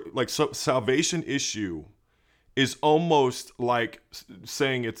 That sort of like salvation issue is almost like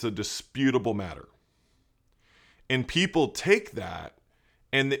saying it's a disputable matter. And people take that,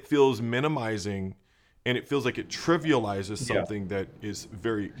 and it feels minimizing, and it feels like it trivializes something that is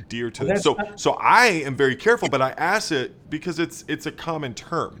very dear to them. So I am very careful, but I ask it because it's a common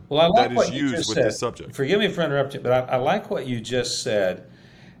term that is used with this subject. Forgive me for interrupting, but I like what you just said.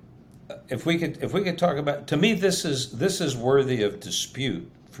 If we could talk about, to me, this is worthy of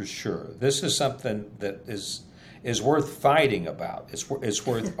dispute for sure. This is something that is worth fighting about. It's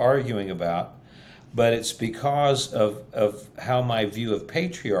worth arguing about. But it's because of how my view of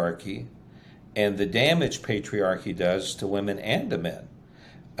patriarchy and the damage patriarchy does to women and to men.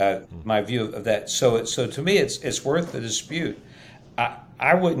 My view of that. So to me, it's worth the dispute.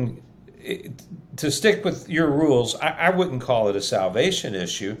 I wouldn't, to stick with your rules, I wouldn't call it a salvation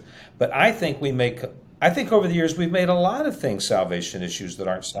issue. But I think over the years we've made a lot of things salvation issues that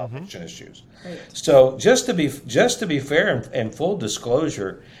aren't salvation issues. Right. So just to be fair and full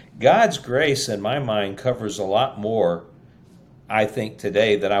disclosure, God's grace in my mind covers a lot more, I think,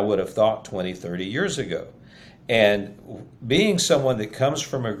 today than I would have thought 20, 30 years ago. And being someone that comes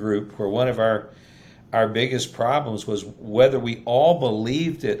from a group where one of our biggest problems was whether we all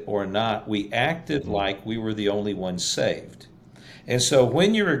believed it or not, we acted like we were the only ones saved. And so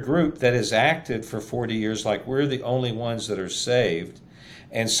when you're a group that has acted for 40 years like we're the only ones that are saved,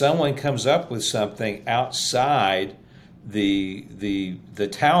 and someone comes up with something outside the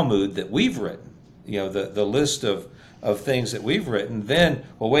Talmud that we've written, the list of of things that we've written, then,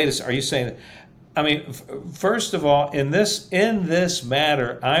 well, wait a second, are you saying that? I mean, first of all, in this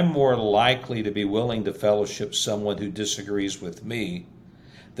matter, I'm more likely to be willing to fellowship someone who disagrees with me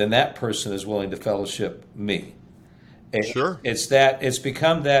than that person is willing to fellowship me. Sure. It's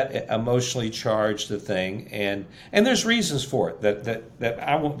become that emotionally charged a thing, and there's reasons for it that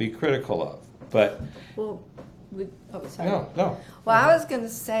I won't be critical of. But Well, sorry. no. Well, I was going to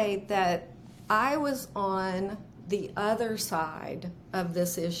say that I was on the other side of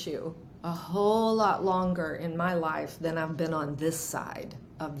this issue a whole lot longer in my life than I've been on this side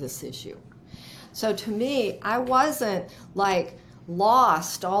of this issue. So to me, I wasn't like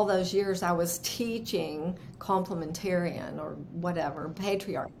lost all those years I was teaching complementarian or whatever,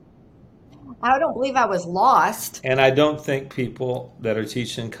 patriarchy. I don't believe I was lost. And I don't think people that are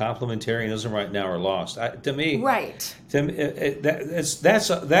teaching complementarianism right now are lost. To me, Right. to me, that's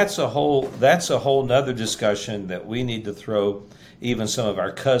a whole nother discussion that we need to throw even some of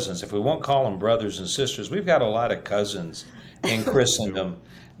our cousins. If we won't call them brothers and sisters, we've got a lot of cousins in Christendom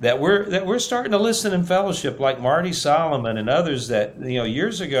that we're starting to listen in fellowship, like Marty Solomon and others that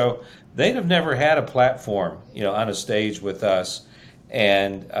years ago they'd have never had a platform on a stage with us,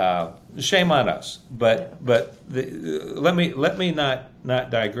 and shame on us. But let me not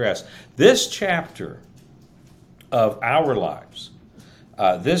digress. This chapter of our lives,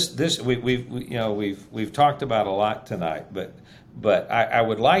 we've talked about a lot tonight, but I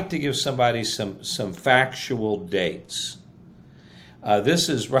would like to give somebody some factual dates. This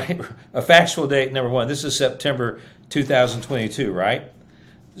is right, a factual date, number one. This is September 2022, right?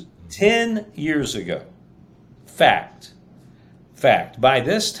 10 years ago. Fact. By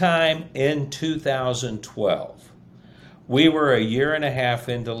this time in 2012, we were a year and a half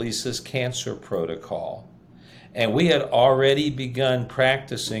into Lisa's cancer protocol, and we had already begun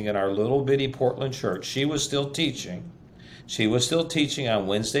practicing in our little bitty Portland church. She was still teaching. She was still teaching on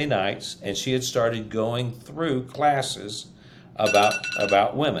Wednesday nights, and she had started going through classes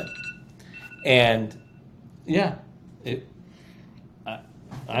about women. And yeah,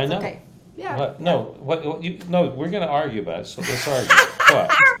 I know. Okay. Yeah. What? No. No. We're going to argue about it. So let's argue. Well,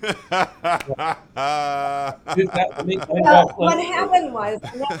 what happened was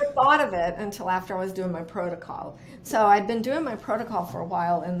I never thought of it until after I was doing my protocol. So I'd been doing my protocol for a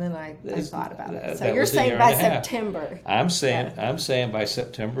while, and then I thought about it. So you're saying by September? I'm saying by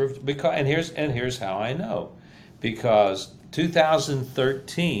September, because and here's how I know, because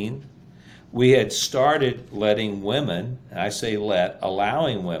 2013 we had started letting women, and I say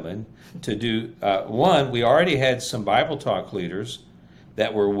allowing women to do, we already had some Bible talk leaders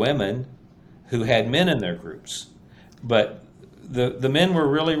that were women who had men in their groups. But the men were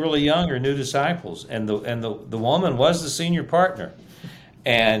really, really young or new disciples, and the woman was the senior partner.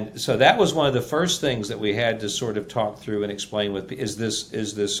 And so that was one of the first things that we had to sort of talk through and explain is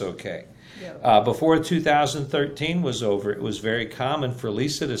this okay? Yeah. Before 2013 was over, it was very common for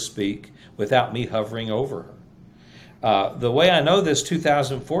Lisa to speak without me hovering over her. The way I know this,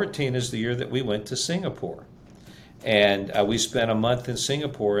 2014 is the year that we went to Singapore. And we spent a month in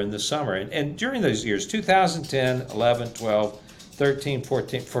Singapore in the summer. And during those years, 2010, 11, 12, 13,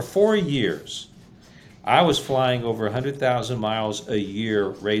 14, for 4 years, I was flying over 100,000 miles a year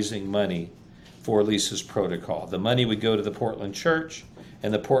raising money for Lisa's protocol. The money would go to the Portland church,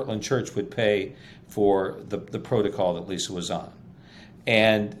 and the Portland church would pay for the protocol that Lisa was on.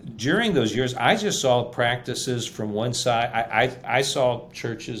 And during those years, I just saw practices from one side. I saw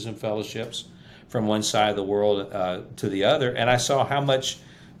churches and fellowships from one side of the world to the other, and I saw how much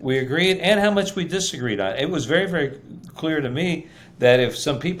we agreed and how much we disagreed on. It was very, very clear to me that if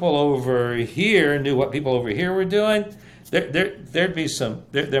some people over here knew what people over here were doing,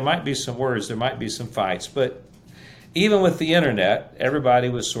 there might be some words, there might be some fights. But even with the internet, everybody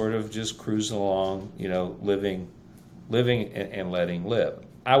was sort of just cruising along, living and letting live.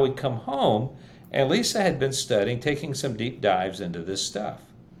 I would come home, and Lisa had been studying, taking some deep dives into this stuff.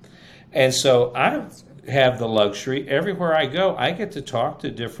 And so I have the luxury, everywhere I go, I get to talk to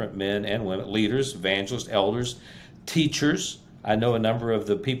different men and women, leaders, evangelists, elders, teachers. I know a number of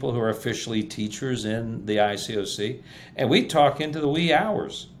the people who are officially teachers in the ICOC, and we talk into the wee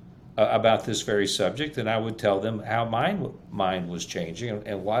hours about this very subject, and I would tell them how my mind was changing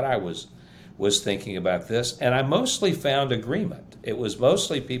and what I was thinking about this, and I mostly found agreement. It was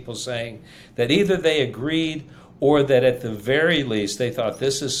mostly people saying that either they agreed or that at the very least they thought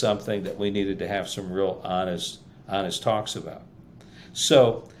this is something that we needed to have some real honest talks about.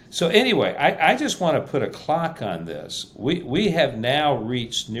 So anyway, I just want to put a clock on this. We have now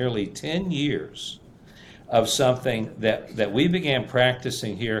reached nearly 10 years of something that we began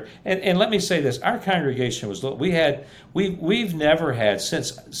practicing here. And let me say this: our congregation was we've never had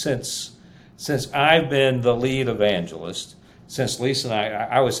since I've been the lead evangelist. Since Lisa and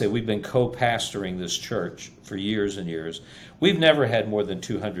I would say we've been co-pastoring this church for years and years. We've never had more than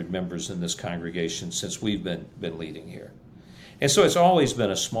 200 members in this congregation since we've been leading here. And so it's always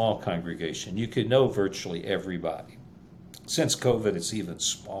been a small congregation. You could know virtually everybody. Since COVID, it's even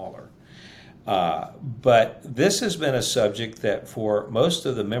smaller. But this has been a subject that for most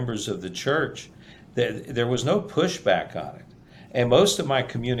of the members of the church, there was no pushback on it. And most of my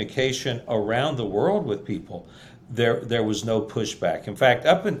communication around the world with people, there was no pushback. In fact,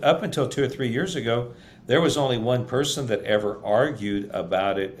 up until 2 or 3 years ago, there was only one person that ever argued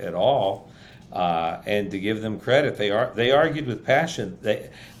about it at all. And to give them credit, they argued with passion.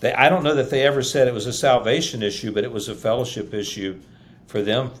 I don't know that they ever said it was a salvation issue, but it was a fellowship issue for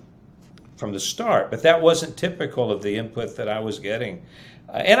them from the start. But that wasn't typical of the input that I was getting.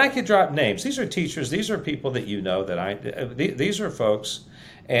 And I could drop names. These are teachers. These are people that you know these are folks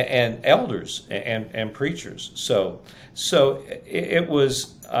and elders and preachers. So it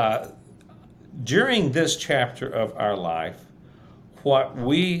was during this chapter of our life, what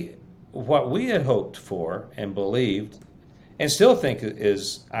we had hoped for and believed, and still think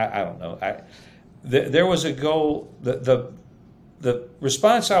is, I don't know. There was a goal. The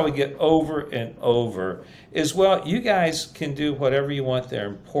response I would get over and over is, well, you guys can do whatever you want there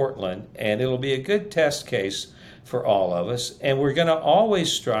in Portland, and it'll be a good test case for all of us, and we're going to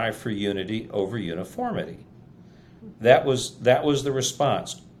always strive for unity over uniformity. That was the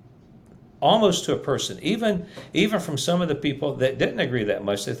response, almost to a person. Even from some of the people that didn't agree that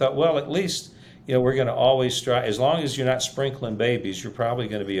much, they thought, well, at least we're going to always strive. As long as you're not sprinkling babies, you're probably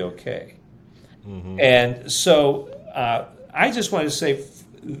going to be okay. Mm-hmm. And so I just wanted to say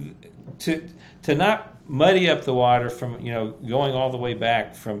to not muddy up the water from going all the way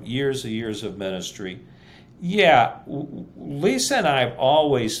back from years and years of ministry. Yeah, Lisa and I have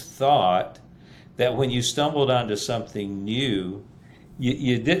always thought that when you stumbled onto something new,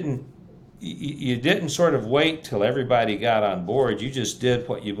 you didn't sort of wait till everybody got on board. You just did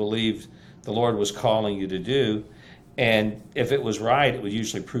what you believed the Lord was calling you to do. And if it was right, it would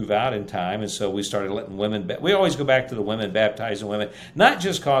usually prove out in time. And so we started letting women, we always go back to the women, baptizing women, not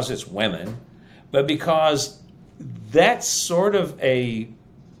just because it's women, but because that's sort of a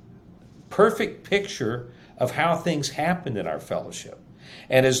perfect picture of how things happened in our fellowship.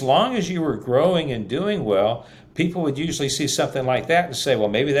 And as long as you were growing and doing well, people would usually see something like that and say, well,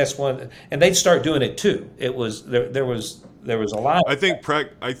 maybe that's one, and they'd start doing it too. It was, there was a lot. I think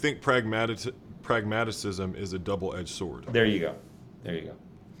pragmatism is a double-edged sword. There you go.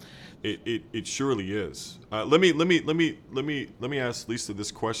 It surely is. Let me ask Lisa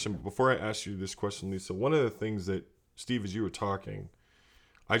this question. Before I ask you this question, Lisa, one of the things that, Steve, as you were talking,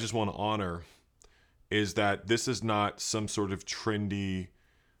 I just want to honor is that this is not some sort of trendy,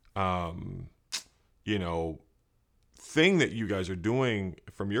 thing that you guys are doing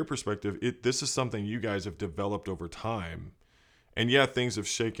from your perspective. This is something you guys have developed over time. And yeah, things have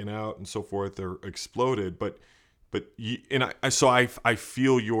shaken out and so forth. They're exploded, but I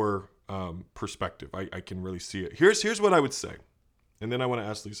feel your perspective. I can really see it. Here's what I would say, and then I want to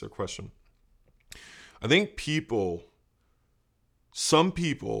ask Lisa a question. I think some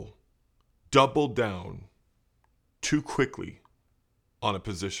people double down too quickly on a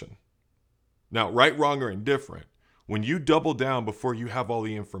position. Now, right, wrong, or indifferent, when you double down before you have all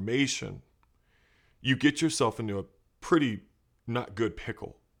the information, you get yourself into a pretty not good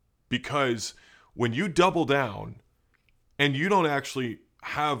pickle. Because when you double down and you don't actually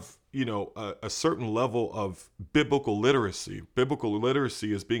have, a certain level of biblical literacy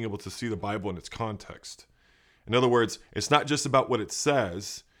is being able to see the Bible in its context. In other words, it's not just about what it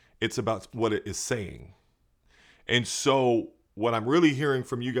says, it's about what it is saying. And so what I'm really hearing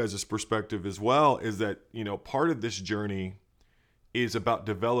from you guys' perspective as well is that, part of this journey is about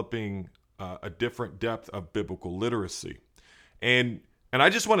developing a different depth of biblical literacy. And I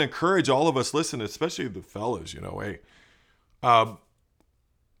just want to encourage all of us listening, especially the fellas,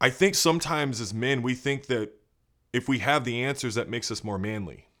 I think sometimes as men, we think that if we have the answers, that makes us more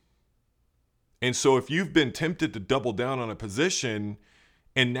manly. And so if you've been tempted to double down on a position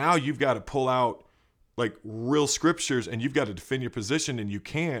and now you've got to pull out like real scriptures and you've got to defend your position and you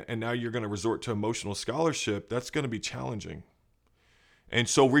can't, and now you're going to resort to emotional scholarship, that's going to be challenging. And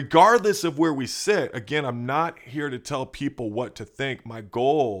so regardless of where we sit, again, I'm not here to tell people what to think. My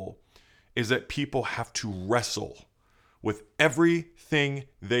goal is that people have to wrestle with everything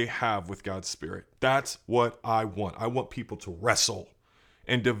they have with God's Spirit. That's what I want. I want people to wrestle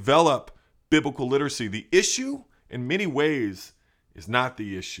and develop biblical literacy. The issue, in many ways, is not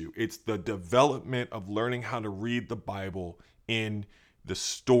the issue. It's the development of learning how to read the Bible in the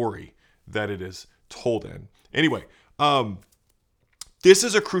story that it is told in. Anyway, this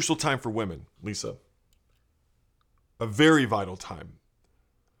is a crucial time for women, Lisa. A very vital time.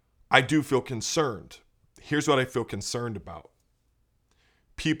 I do feel concerned. Here's what I feel concerned about.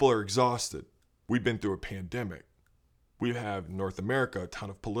 People are exhausted. We've been through a pandemic. We have in North America a ton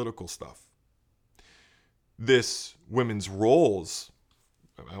of political stuff. This women's roles,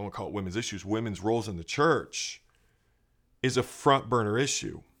 I won't call it women's issues, women's roles in the church is a front burner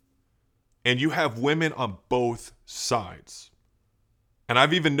issue. And you have women on both sides. And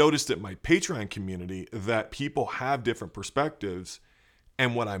I've even noticed at my Patreon community that people have different perspectives.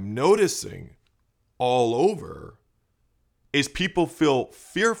 And what I'm noticing all over is people feel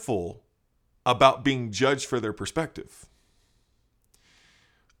fearful about being judged for their perspective.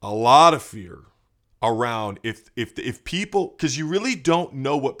 A lot of fear around if people, because you really don't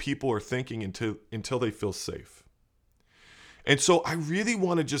know what people are thinking until they feel safe. And so I really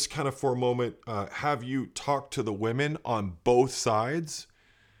want to just kind of for a moment have you talk to the women on both sides.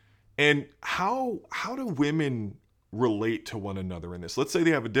 And how do women relate to one another in this? Let's say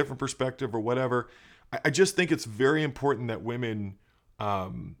they have a different perspective or whatever. I just think it's very important that women,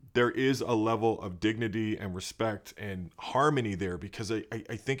 there is a level of dignity and respect and harmony there, because I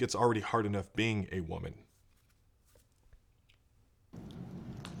think it's already hard enough being a woman.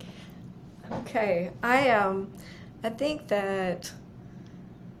 Okay, I think that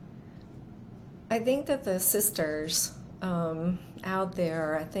the sisters out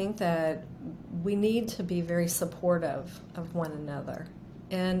there, I think that we need to be very supportive of one another,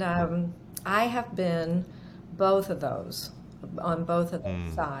 and I have been both of those, on both of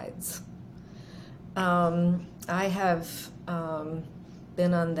those sides. I have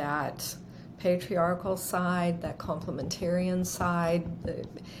been on that patriarchal side, that complementarian side,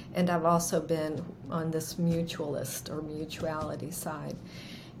 and I've also been on this mutualist or mutuality side.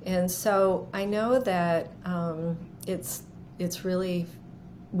 And so I know that it's really,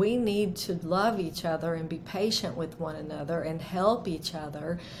 we need to love each other and be patient with one another and help each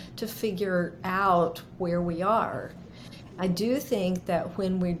other to figure out where we are. I do think that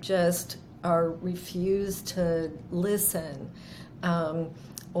when we just are refused to listen,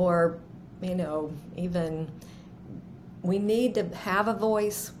 or even we need to have a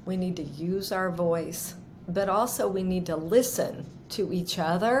voice, we need to use our voice, but also we need to listen to each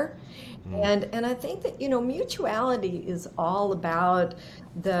other. And I think that, mutuality is all about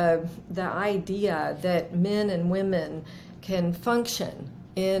the idea that men and women can function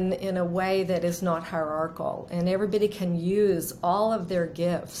in a way that is not hierarchical, and everybody can use all of their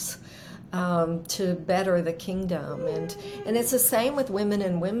gifts to better the kingdom. And it's the same with women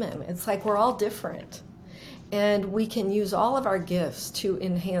and women. It's like we're all different. And we can use all of our gifts to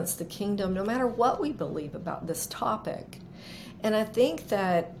enhance the kingdom, no matter what we believe about this topic. And I think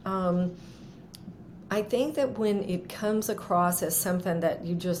that when it comes across as something that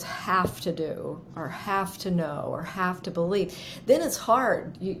you just have to do, or have to know, or have to believe, then it's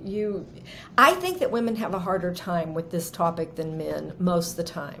hard. I think that women have a harder time with this topic than men most of the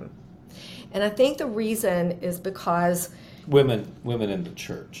time. And I think the reason is because women in the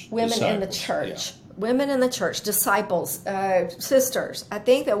church. Women in the church. Yeah. Women in the church, disciples, sisters. I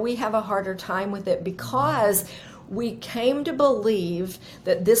think that we have a harder time with it because we came to believe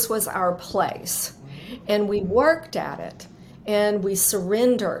that this was our place, and we worked at it, and we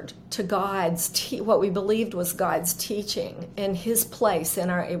surrendered to God's what we believed was God's teaching and His place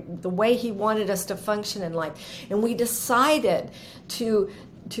and the way He wanted us to function in life, and we decided to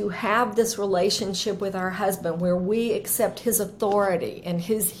have this relationship with our husband where we accept his authority and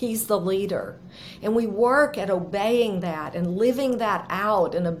he's the leader. And we work at obeying that and living that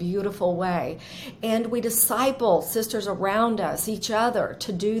out in a beautiful way. And we disciple sisters around us, each other,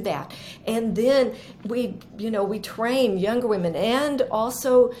 to do that. And then we train younger women. And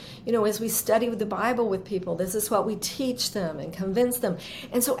also, as we study the Bible with people, this is what we teach them and convince them.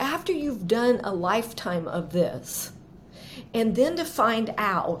 And so after you've done a lifetime of this, and then to find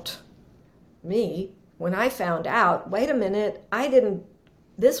out, when I found out, wait a minute,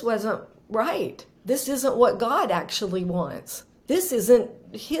 this wasn't right. This isn't what God actually wants. This isn't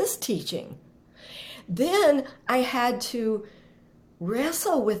His teaching. Then I had to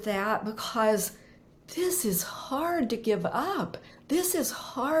wrestle with that, because this is hard to give up. This is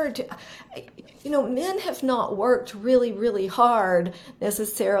hard to, men have not worked really, really hard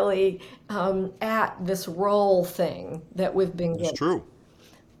necessarily at this role thing that we've been given. It's true.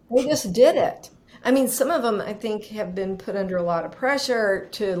 They just did it. I mean, some of them I think have been put under a lot of pressure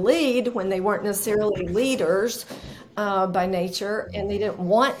to lead when they weren't necessarily leaders by nature, and they didn't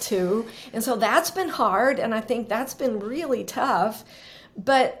want to. And so that's been hard, and I think that's been really tough.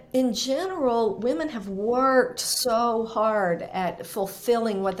 But in general, women have worked so hard at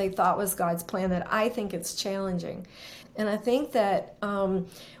fulfilling what they thought was God's plan that I think it's challenging. And I think that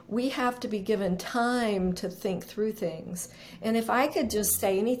we have to be given time to think through things. And if I could just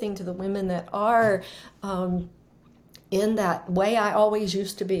say anything to the women that are in that way I always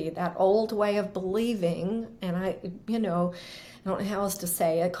used to be, that old way of believing, and I don't know how else to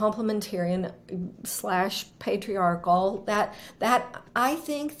say it, complementarian / patriarchal, that I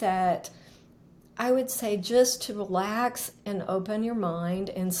think that I would say just to relax and open your mind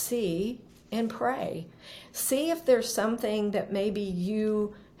and see and pray. See if there's something that maybe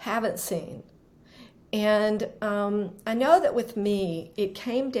you haven't seen. And I know that with me, it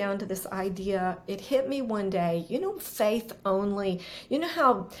came down to this idea. It hit me one day, faith only. You know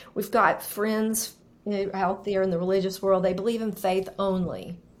how we've got friends out there in the religious world, they believe in faith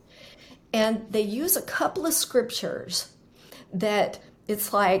only. And they use a couple of scriptures that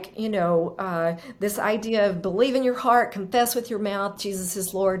it's like, this idea of believe in your heart, confess with your mouth, Jesus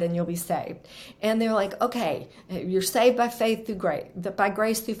is Lord, and you'll be saved. And they're like, okay, you're saved by faith through grace, by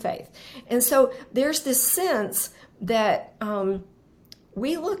grace through faith. And so there's this sense that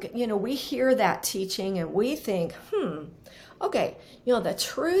we look, we hear that teaching and we think, okay, the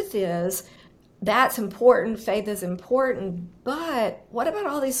truth is that's important, faith is important, but what about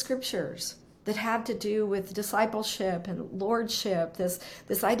all these scriptures that have to do with discipleship and lordship, this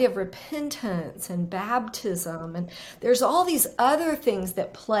idea of repentance and baptism, and there's all these other things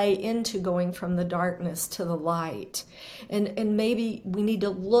that play into going from the darkness to the light. And maybe we need to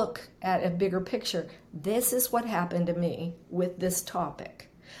look at a bigger picture. This is what happened to me with this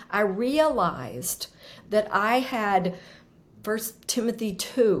topic. I realized that I had 1 Timothy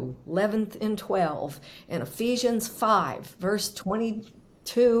 2, 11 and 12, and Ephesians 5, verse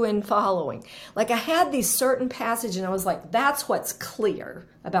 22 and following. Like I had these certain passages and I was like, that's what's clear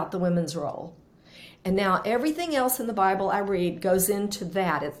about the women's role. And now everything else in the Bible I read goes into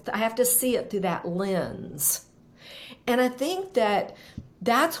that. I have to see it through that lens. And I think that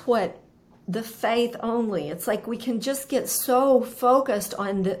that's what the faith only, it's like we can just get so focused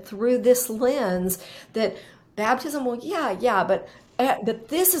on that through this lens that baptism, well, yeah, but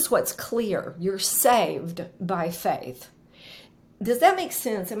this is what's clear. You're saved by faith. Does that make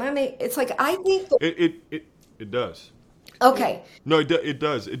sense? It's like I think that it does. Okay. No, it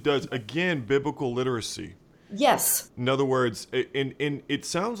does. It does. Again, biblical literacy. Yes. In other words, it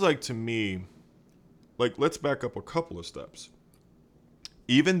sounds like to me, like let's back up a couple of steps.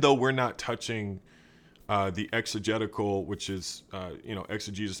 Even though we're not touching the exegetical, which is,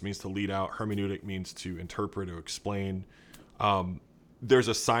 exegesis means to lead out. Hermeneutic means to interpret or explain. There's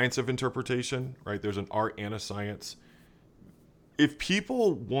a science of interpretation, right? There's an art and a science. If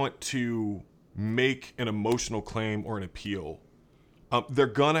people want to make an emotional claim or an appeal, they're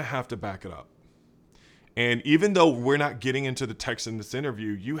going to have to back it up. And even though we're not getting into the text in this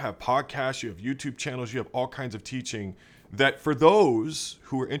interview, you have podcasts, you have YouTube channels, you have all kinds of teaching that for those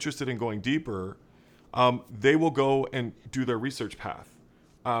who are interested in going deeper, they will go and do their research path.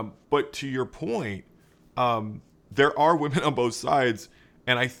 But to your point, there are women on both sides.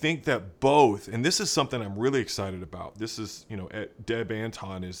 And I think that both, and this is something I'm really excited about. This is, Deb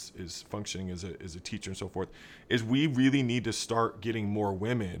Anton is functioning as a teacher and so forth, is we really need to start getting more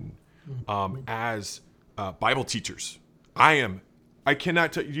women as Bible teachers. I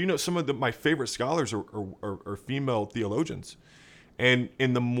cannot tell you, some of my favorite scholars are female theologians. And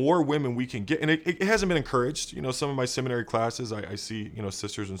the more women we can get, and it hasn't been encouraged, some of my seminary classes, I see,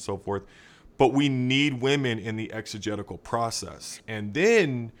 sisters and so forth, but we need women in the exegetical process. And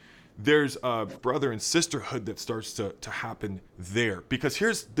then there's a brother and sisterhood that starts to happen there. Because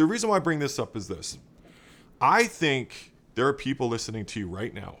here's the reason why I bring this up is this. I think there are people listening to you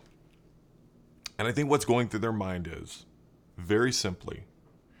right now. And I think what's going through their mind is, very simply,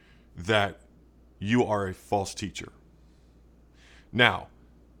 that you are a false teacher. Now,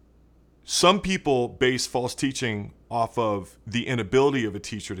 some people base false teaching off of the inability of a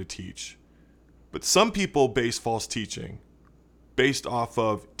teacher to teach. But some people base false teaching based off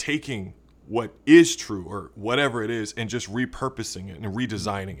of taking what is true or whatever it is and just repurposing it and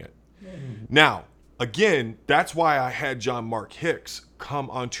redesigning it. Mm-hmm. Now, again, that's why I had John Mark Hicks come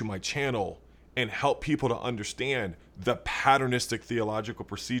onto my channel and help people to understand the patternistic theological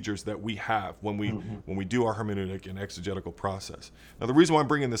procedures that we have when we do our hermeneutic and exegetical process. Now, the reason why I'm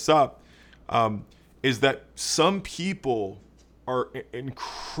bringing this up is that some people are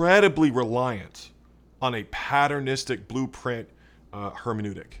incredibly reliant on a patternistic blueprint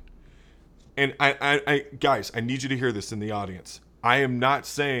hermeneutic. And I guys, I need you to hear this in the audience. I am not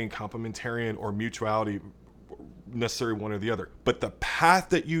saying complementarian or mutuality necessarily one or the other, but the path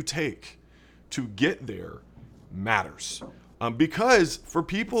that you take to get there matters. Because for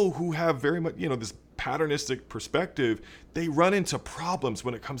people who have very much, this patternistic perspective, they run into problems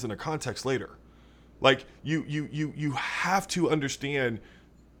when it comes into context later. Like you have to understand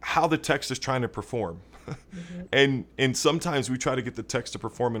how the text is trying to perform. Mm-hmm. And sometimes we try to get the text to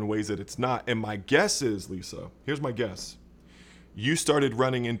perform in ways that it's not. And my guess is, Lisa, here's my guess. You started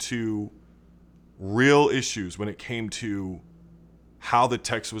running into real issues when it came to how the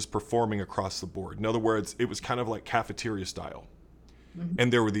text was performing across the board. In other words, it was kind of like cafeteria style. Mm-hmm.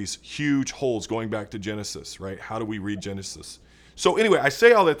 And there were these huge holes going back to Genesis, right? How do we read Genesis? So anyway, I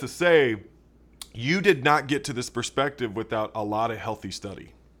say all that to say, you did not get to this perspective without a lot of healthy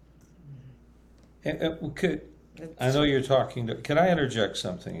study. I know you're talking to, can I interject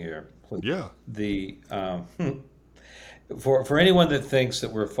something here, please? Yeah. For anyone that thinks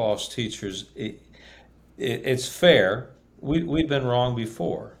that we're false teachers, it's fair. We've been wrong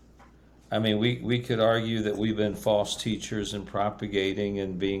before. I mean, we could argue that we've been false teachers in propagating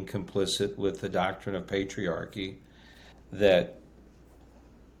and being complicit with the doctrine of patriarchy that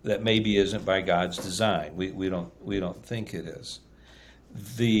maybe isn't by God's design. We don't think it is.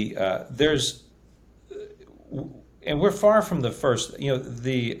 And we're far from the first.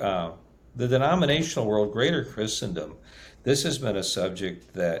 The denominational world, greater Christendom. This has been a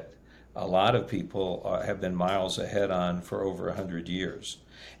subject that a lot of people have been miles ahead on for over 100 years.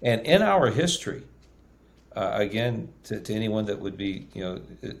 And in our history, again, to anyone that would be,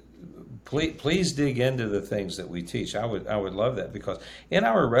 please dig into the things that we teach. I would love that, because in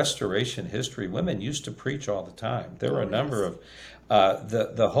our Restoration history, women used to preach all the time. There were a number of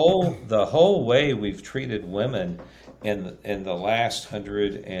the whole way we've treated women in the last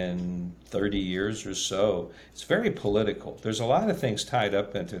 130 years or so. It's very political. There's a lot of things tied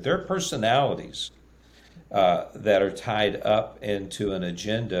up into it. There are personalities that are tied up into an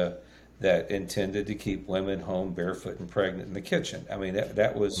agenda that intended to keep women home barefoot and pregnant in the kitchen. I mean,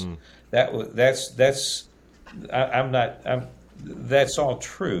 that's all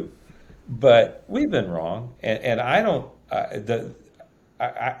true, but we've been wrong, and I don't.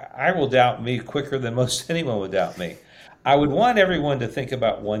 I will doubt me quicker than most anyone would doubt me. I would want everyone to think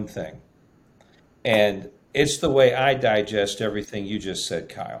about one thing, and it's the way I digest everything you just said,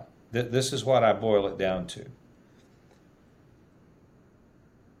 Kyle. This is what I boil it down to.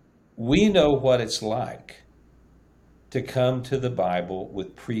 We know what it's like to come to the Bible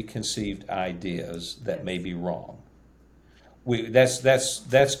with preconceived ideas that may be wrong. That's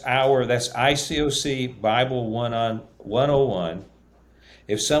ICOC Bible 101.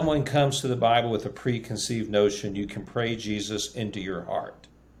 If someone comes to the Bible with a preconceived notion, you can pray Jesus into your heart.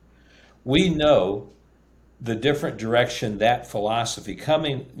 We know the different direction that philosophy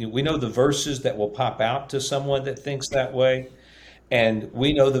coming. We know the verses that will pop out to someone that thinks that way, and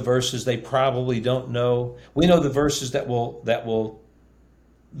we know the verses they probably don't know. We know the verses that will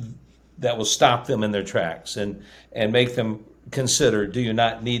stop them in their tracks and make them consider, do you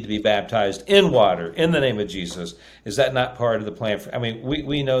not need to be baptized in water in the name of Jesus? Is that not part of the plan?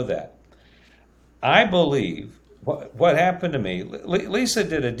 We know that. I believe what happened to me, Lisa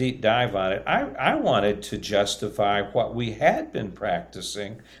did a deep dive on it. I wanted to justify what we had been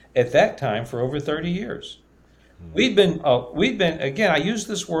practicing at that time for over 30 years. We've been again, I use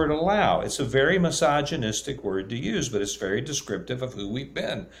this word allow. It's a very misogynistic word to use, but it's very descriptive of who we've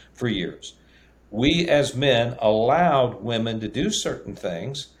been for years. We as men allowed women to do certain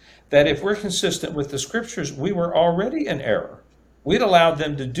things that, if we're consistent with the scriptures, we were already in error. We'd allowed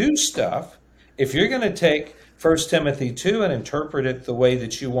them to do stuff. If you're going to take 1 Timothy 2 and interpret it the way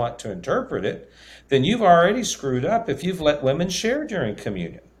that you want to interpret it, then you've already screwed up if you've let women share during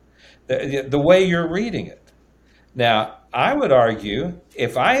communion, the way you're reading it. Now, I would argue,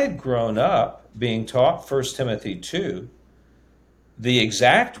 if I had grown up being taught 1 Timothy 2, the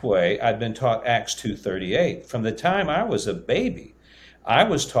exact way I'd been taught Acts 2:38. From the time I was a baby, I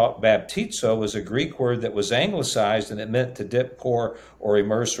was taught baptizo was a Greek word that was anglicized, and it meant to dip, pour, or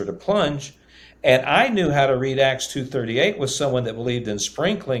immerse, or to plunge. And I knew how to read Acts 2:38 with someone that believed in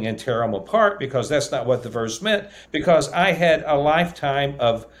sprinkling and tear them apart, because that's not what the verse meant, because I had a lifetime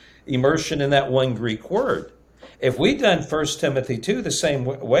of immersion in that one Greek word. If we'd done 1 Timothy 2 the same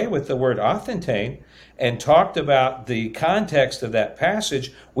way with the word authentane and talked about the context of that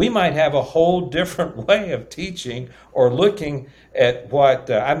passage, we might have a whole different way of teaching or looking at what,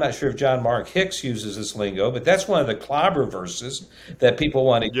 I'm not sure if John Mark Hicks uses this lingo, but that's one of the clobber verses that people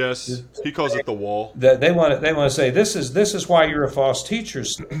want to use. Yes, he calls it the wall. They want to say, this is why you're a false teacher.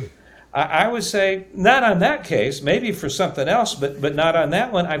 I would say, not on that case, maybe for something else, but not on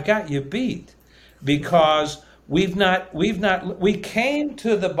that one. I've got you beat, because we came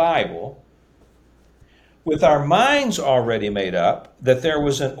to the Bible with our minds already made up that there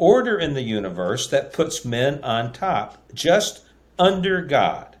was an order in the universe that puts men on top, just under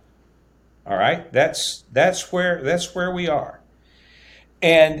God. All right, that's where we are.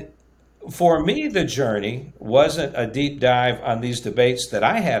 And for me, the journey wasn't a deep dive on these debates that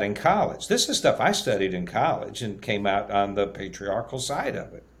I had in college. This is stuff I studied in college and came out on the patriarchal side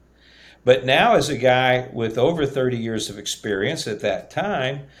of it. But now, as a guy with over 30 years of experience at that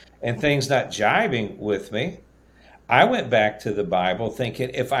time, and things not jiving with me, I went back to the Bible thinking,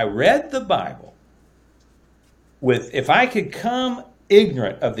 if I read the Bible, if I could come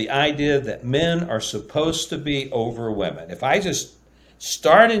ignorant of the idea that men are supposed to be over women, if I just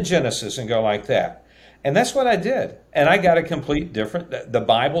start in Genesis and go like that, and that's what I did, and I got a complete different. The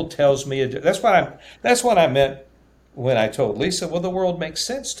Bible tells me that's what I meant when I told Lisa, well, the world makes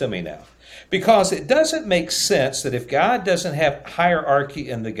sense to me now. Because it doesn't make sense that if God doesn't have hierarchy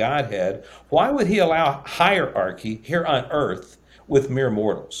in the Godhead, why would he allow hierarchy here on earth with mere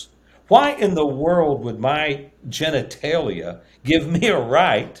mortals? Why in the world would my genitalia give me a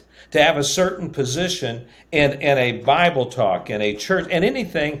right to have a certain position in a Bible talk, in a church, and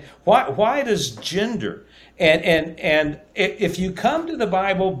anything? Why does gender? And if you come to the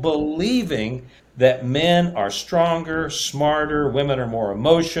Bible believing that men are stronger, smarter, women are more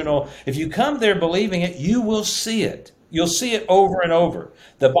emotional, if you come there believing it, you will see it. You'll see it over and over.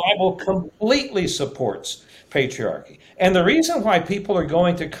 The Bible completely supports patriarchy. And the reason why people are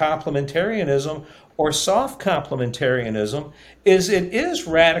going to complementarianism or soft complementarianism is it is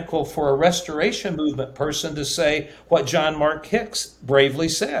radical for a restoration movement person to say what John Mark Hicks bravely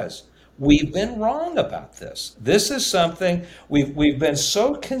says. We've been wrong about this. This is something we've been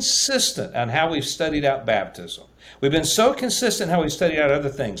so consistent on how we've studied out baptism. We've been so consistent how we've studied out other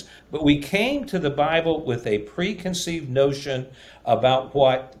things. But we came to the Bible with a preconceived notion about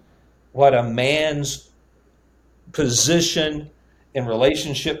what a man's position in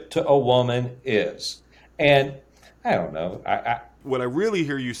relationship to a woman is. And I don't know. What I really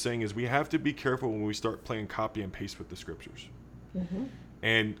hear you saying is we have to be careful when we start playing copy and paste with the scriptures. Mm-hmm.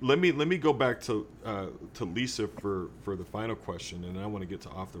 And let me go back to Lisa for the final question, and I want to get to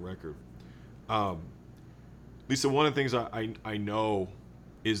off the record. Lisa, one of the things I know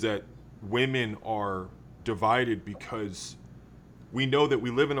is that women are divided because we know that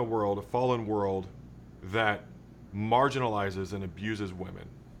we live in a fallen world, that marginalizes and abuses women.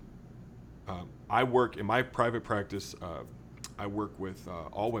 I work in my private practice. I work with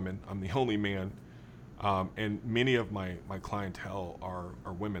all women. I'm the only man. And many of my clientele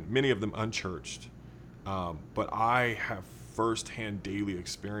are women, many of them unchurched. But I have firsthand daily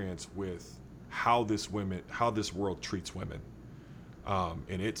experience with how this world treats women.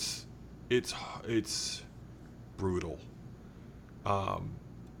 And it's brutal.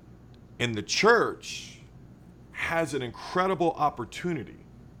 And the church has an incredible opportunity.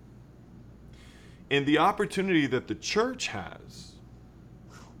 And the opportunity that the church has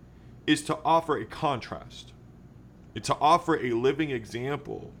is to offer a contrast. It's to offer a living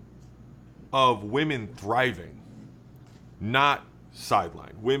example of women thriving, not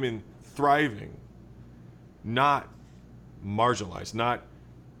sidelined. Women thriving, not marginalized, not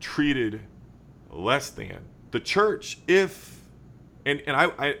treated less than. The church, and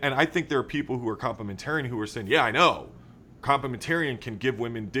I think there are people who are complementarian who are saying, yeah, I know, complementarian can give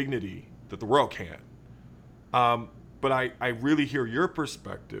women dignity that the world can't. But I really hear your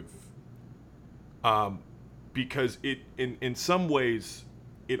perspective, because it in some ways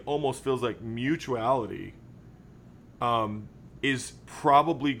it almost feels like mutuality is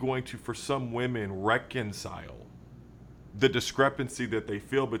probably going to, for some women, reconcile the discrepancy that they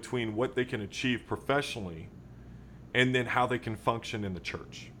feel between what they can achieve professionally and then how they can function in the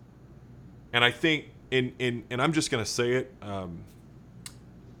church. And I think, and I'm just going to say it,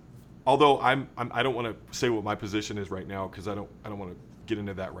 although I don't want to say what my position is right now because I don't want to get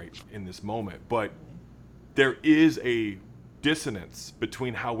into that right in this moment. But there is a dissonance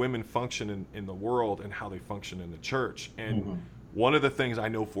between how women function in the world and how they function in the church. And one of the things I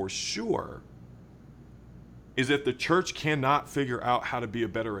know for sure is if the church cannot figure out how to be a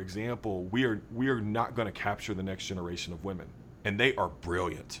better example, we are not going to capture the next generation of women, and they are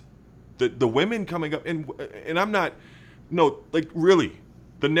brilliant. The women coming up, and I'm not, no, like really,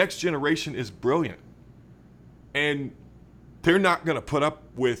 the next generation is brilliant, and they're not going to put up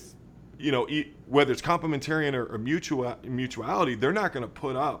with, whether it's complementarian or mutuality, they're not going to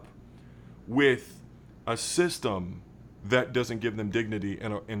put up with a system that doesn't give them dignity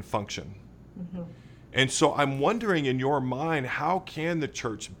and function. Mm-hmm. And so I'm wondering, in your mind, how can the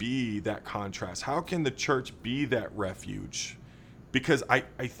church be that contrast? How can the church be that refuge? Because I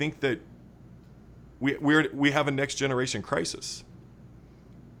think that we have a next generation crisis.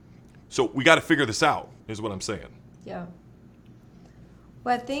 So we got to figure this out, is what I'm saying. Yeah.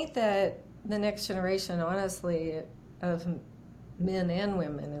 Well, I think that the next generation, honestly, of men and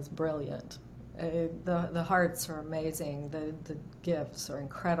women is brilliant. The hearts are amazing. The gifts are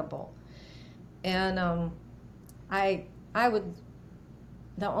incredible. And I would,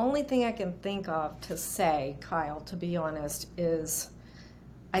 the only thing I can think of to say, Kyle, to be honest, is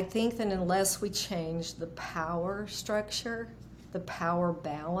I think that unless we change the power structure, the power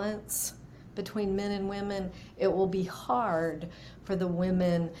balance between men and women, it will be hard for the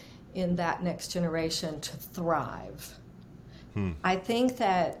women in that next generation to thrive. I think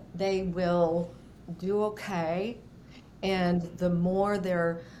that they will do okay, and the more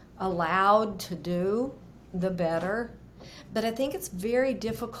they're allowed to do, the better. But I think it's very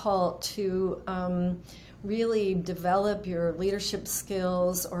difficult to really develop your leadership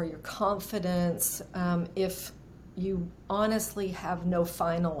skills or your confidence if you honestly have no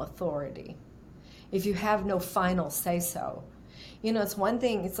final authority, if you have no final say-so. It's one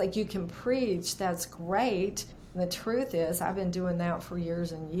thing, it's like you can preach, that's great. And the truth is, I've been doing that for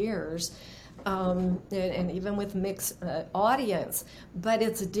years and years, and even with mixed audience. But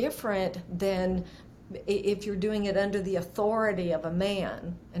it's different than if you're doing it under the authority of a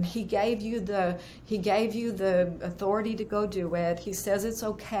man, and he gave you the authority to go do it. He says it's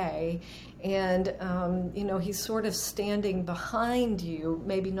okay, and he's sort of standing behind you,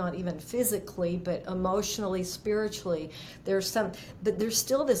 maybe not even physically, but emotionally, spiritually. But there's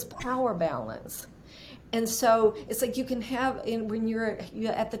still this power balance. And so it's like you can have, when you're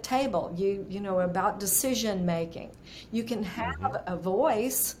at the table, about decision making, you can have a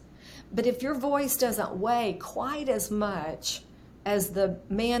voice, but if your voice doesn't weigh quite as much as the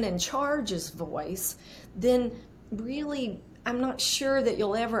man in charge's voice, then really I'm not sure that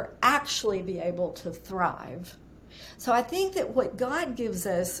you'll ever actually be able to thrive. So I think that what God gives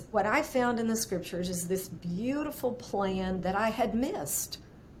us, what I found in the scriptures, is this beautiful plan that I had missed.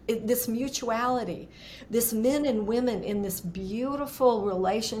 This mutuality, this men and women in this beautiful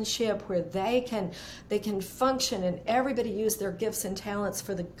relationship where they can function and everybody use their gifts and talents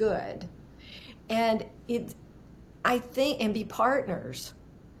for the good, and and be partners.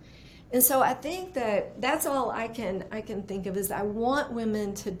 And so I think that's all I can think of is I love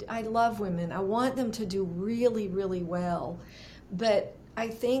women. I want them to do really, really well. But I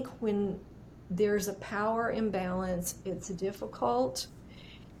think when there's a power imbalance, it's difficult.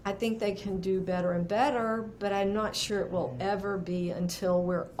 I think they can do better and better, but I'm not sure it will ever be until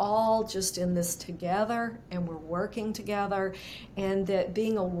we're all just in this together and we're working together, and that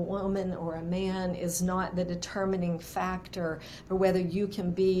being a woman or a man is not the determining factor for whether you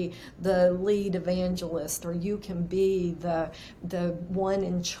can be the lead evangelist or you can be the one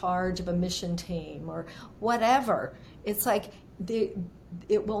in charge of a mission team or whatever. It's like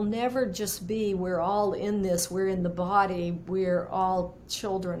it will never just be we're all in this, we're in the body, we're all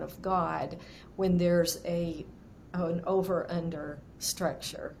children of God when there's an over-under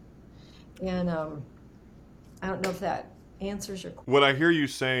structure. And I don't know if that answers your question. What I hear you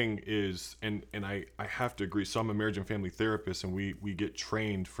saying is, and I have to agree, so I'm a marriage and family therapist, and we get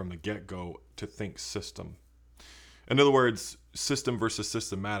trained from the get-go to think system. In other words, system versus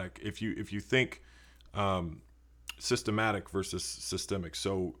systematic. If you think systematic versus systemic.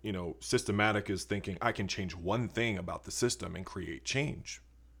 So, systematic is thinking I can change one thing about the system and create change.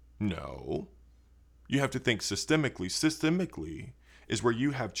 No. You have to think systemically. Systemically is where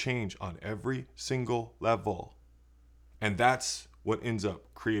you have change on every single level. And that's what ends up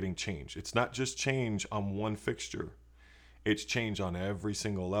creating change. It's not just change on one fixture. It's change on every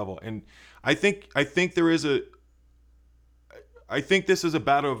single level. And I think this is a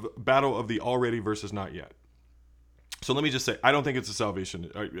battle of the already versus not yet. So let me just say, I don't think it's a salvation.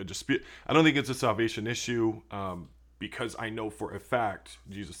 I don't think it's a salvation issue because I know for a fact,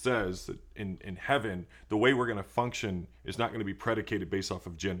 Jesus says that in heaven, the way we're going to function is not going to be predicated based off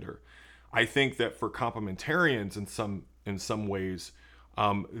of gender. I think that for complementarians in some ways,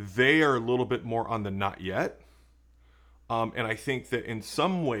 They are a little bit more on the not yet. And I think that in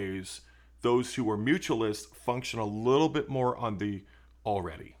some ways, those who are mutualists function a little bit more on the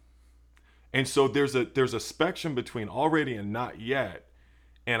already. And so there's a spectrum between already and not yet.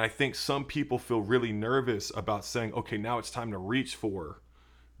 And I think some people feel really nervous about saying, okay, now it's time to reach for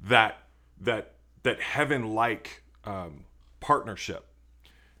that heaven-like partnership.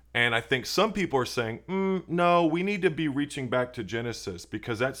 And I think some people are saying, no, we need to be reaching back to Genesis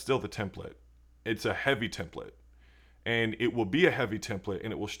because that's still the template. It's a heavy template. And it will be a heavy template,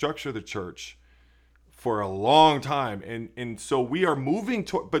 and it will structure the church for a long time. And so we are moving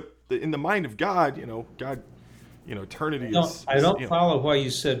toward, but in the mind of God, eternity is. I don't follow why you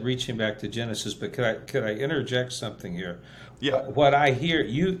said reaching back to Genesis, but could I interject something here? Yeah. What I hear,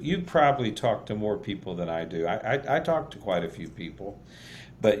 you probably talk to more people than I do. I talk to quite a few people,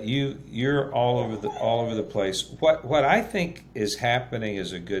 but you're all over the place. What I think is happening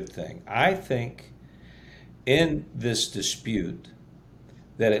is a good thing. I think in this dispute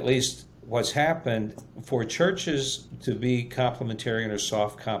that at least what's happened for churches to be complementarian or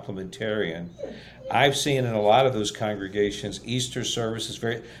soft complementarian, I've seen in a lot of those congregations, Easter services,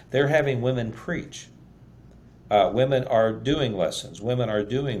 they're having women preach. Women are doing lessons. Women are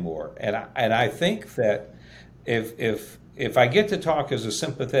doing more. And I think that if I get to talk as a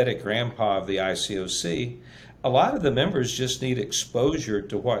sympathetic grandpa of the ICOC, a lot of the members just need exposure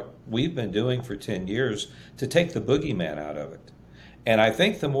to what we've been doing for 10 years to take the boogeyman out of it. And I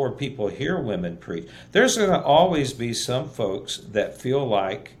think the more people hear women preach, there's going to always be some folks that feel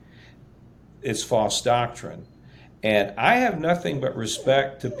like it's false doctrine. And I have nothing but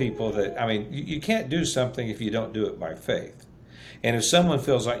respect to people that, you can't do something if you don't do it by faith. And if someone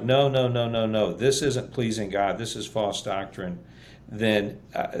feels like, no, this isn't pleasing God, this is false doctrine, then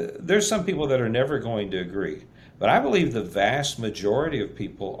there's some people that are never going to agree. But I believe the vast majority of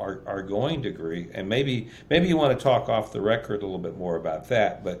people are going to agree. And maybe you want to talk off the record a little bit more about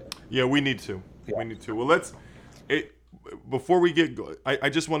that. But yeah, we need to. Yeah. We need to. Well, before we get, I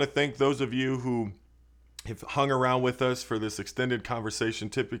just want to thank those of you who have hung around with us for this extended conversation.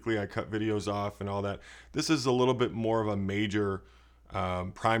 Typically, I cut videos off and all that. This is a little bit more of a major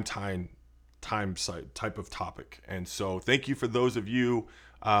prime time type of topic. And so thank you for those of you.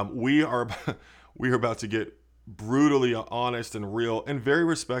 We are about to get brutally honest and real and very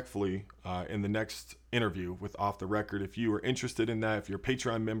respectfully in the next interview with Off the Record. If you are interested in that, if you're a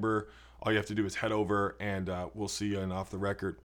Patreon member, all you have to do is head over and we'll see you in Off the Record.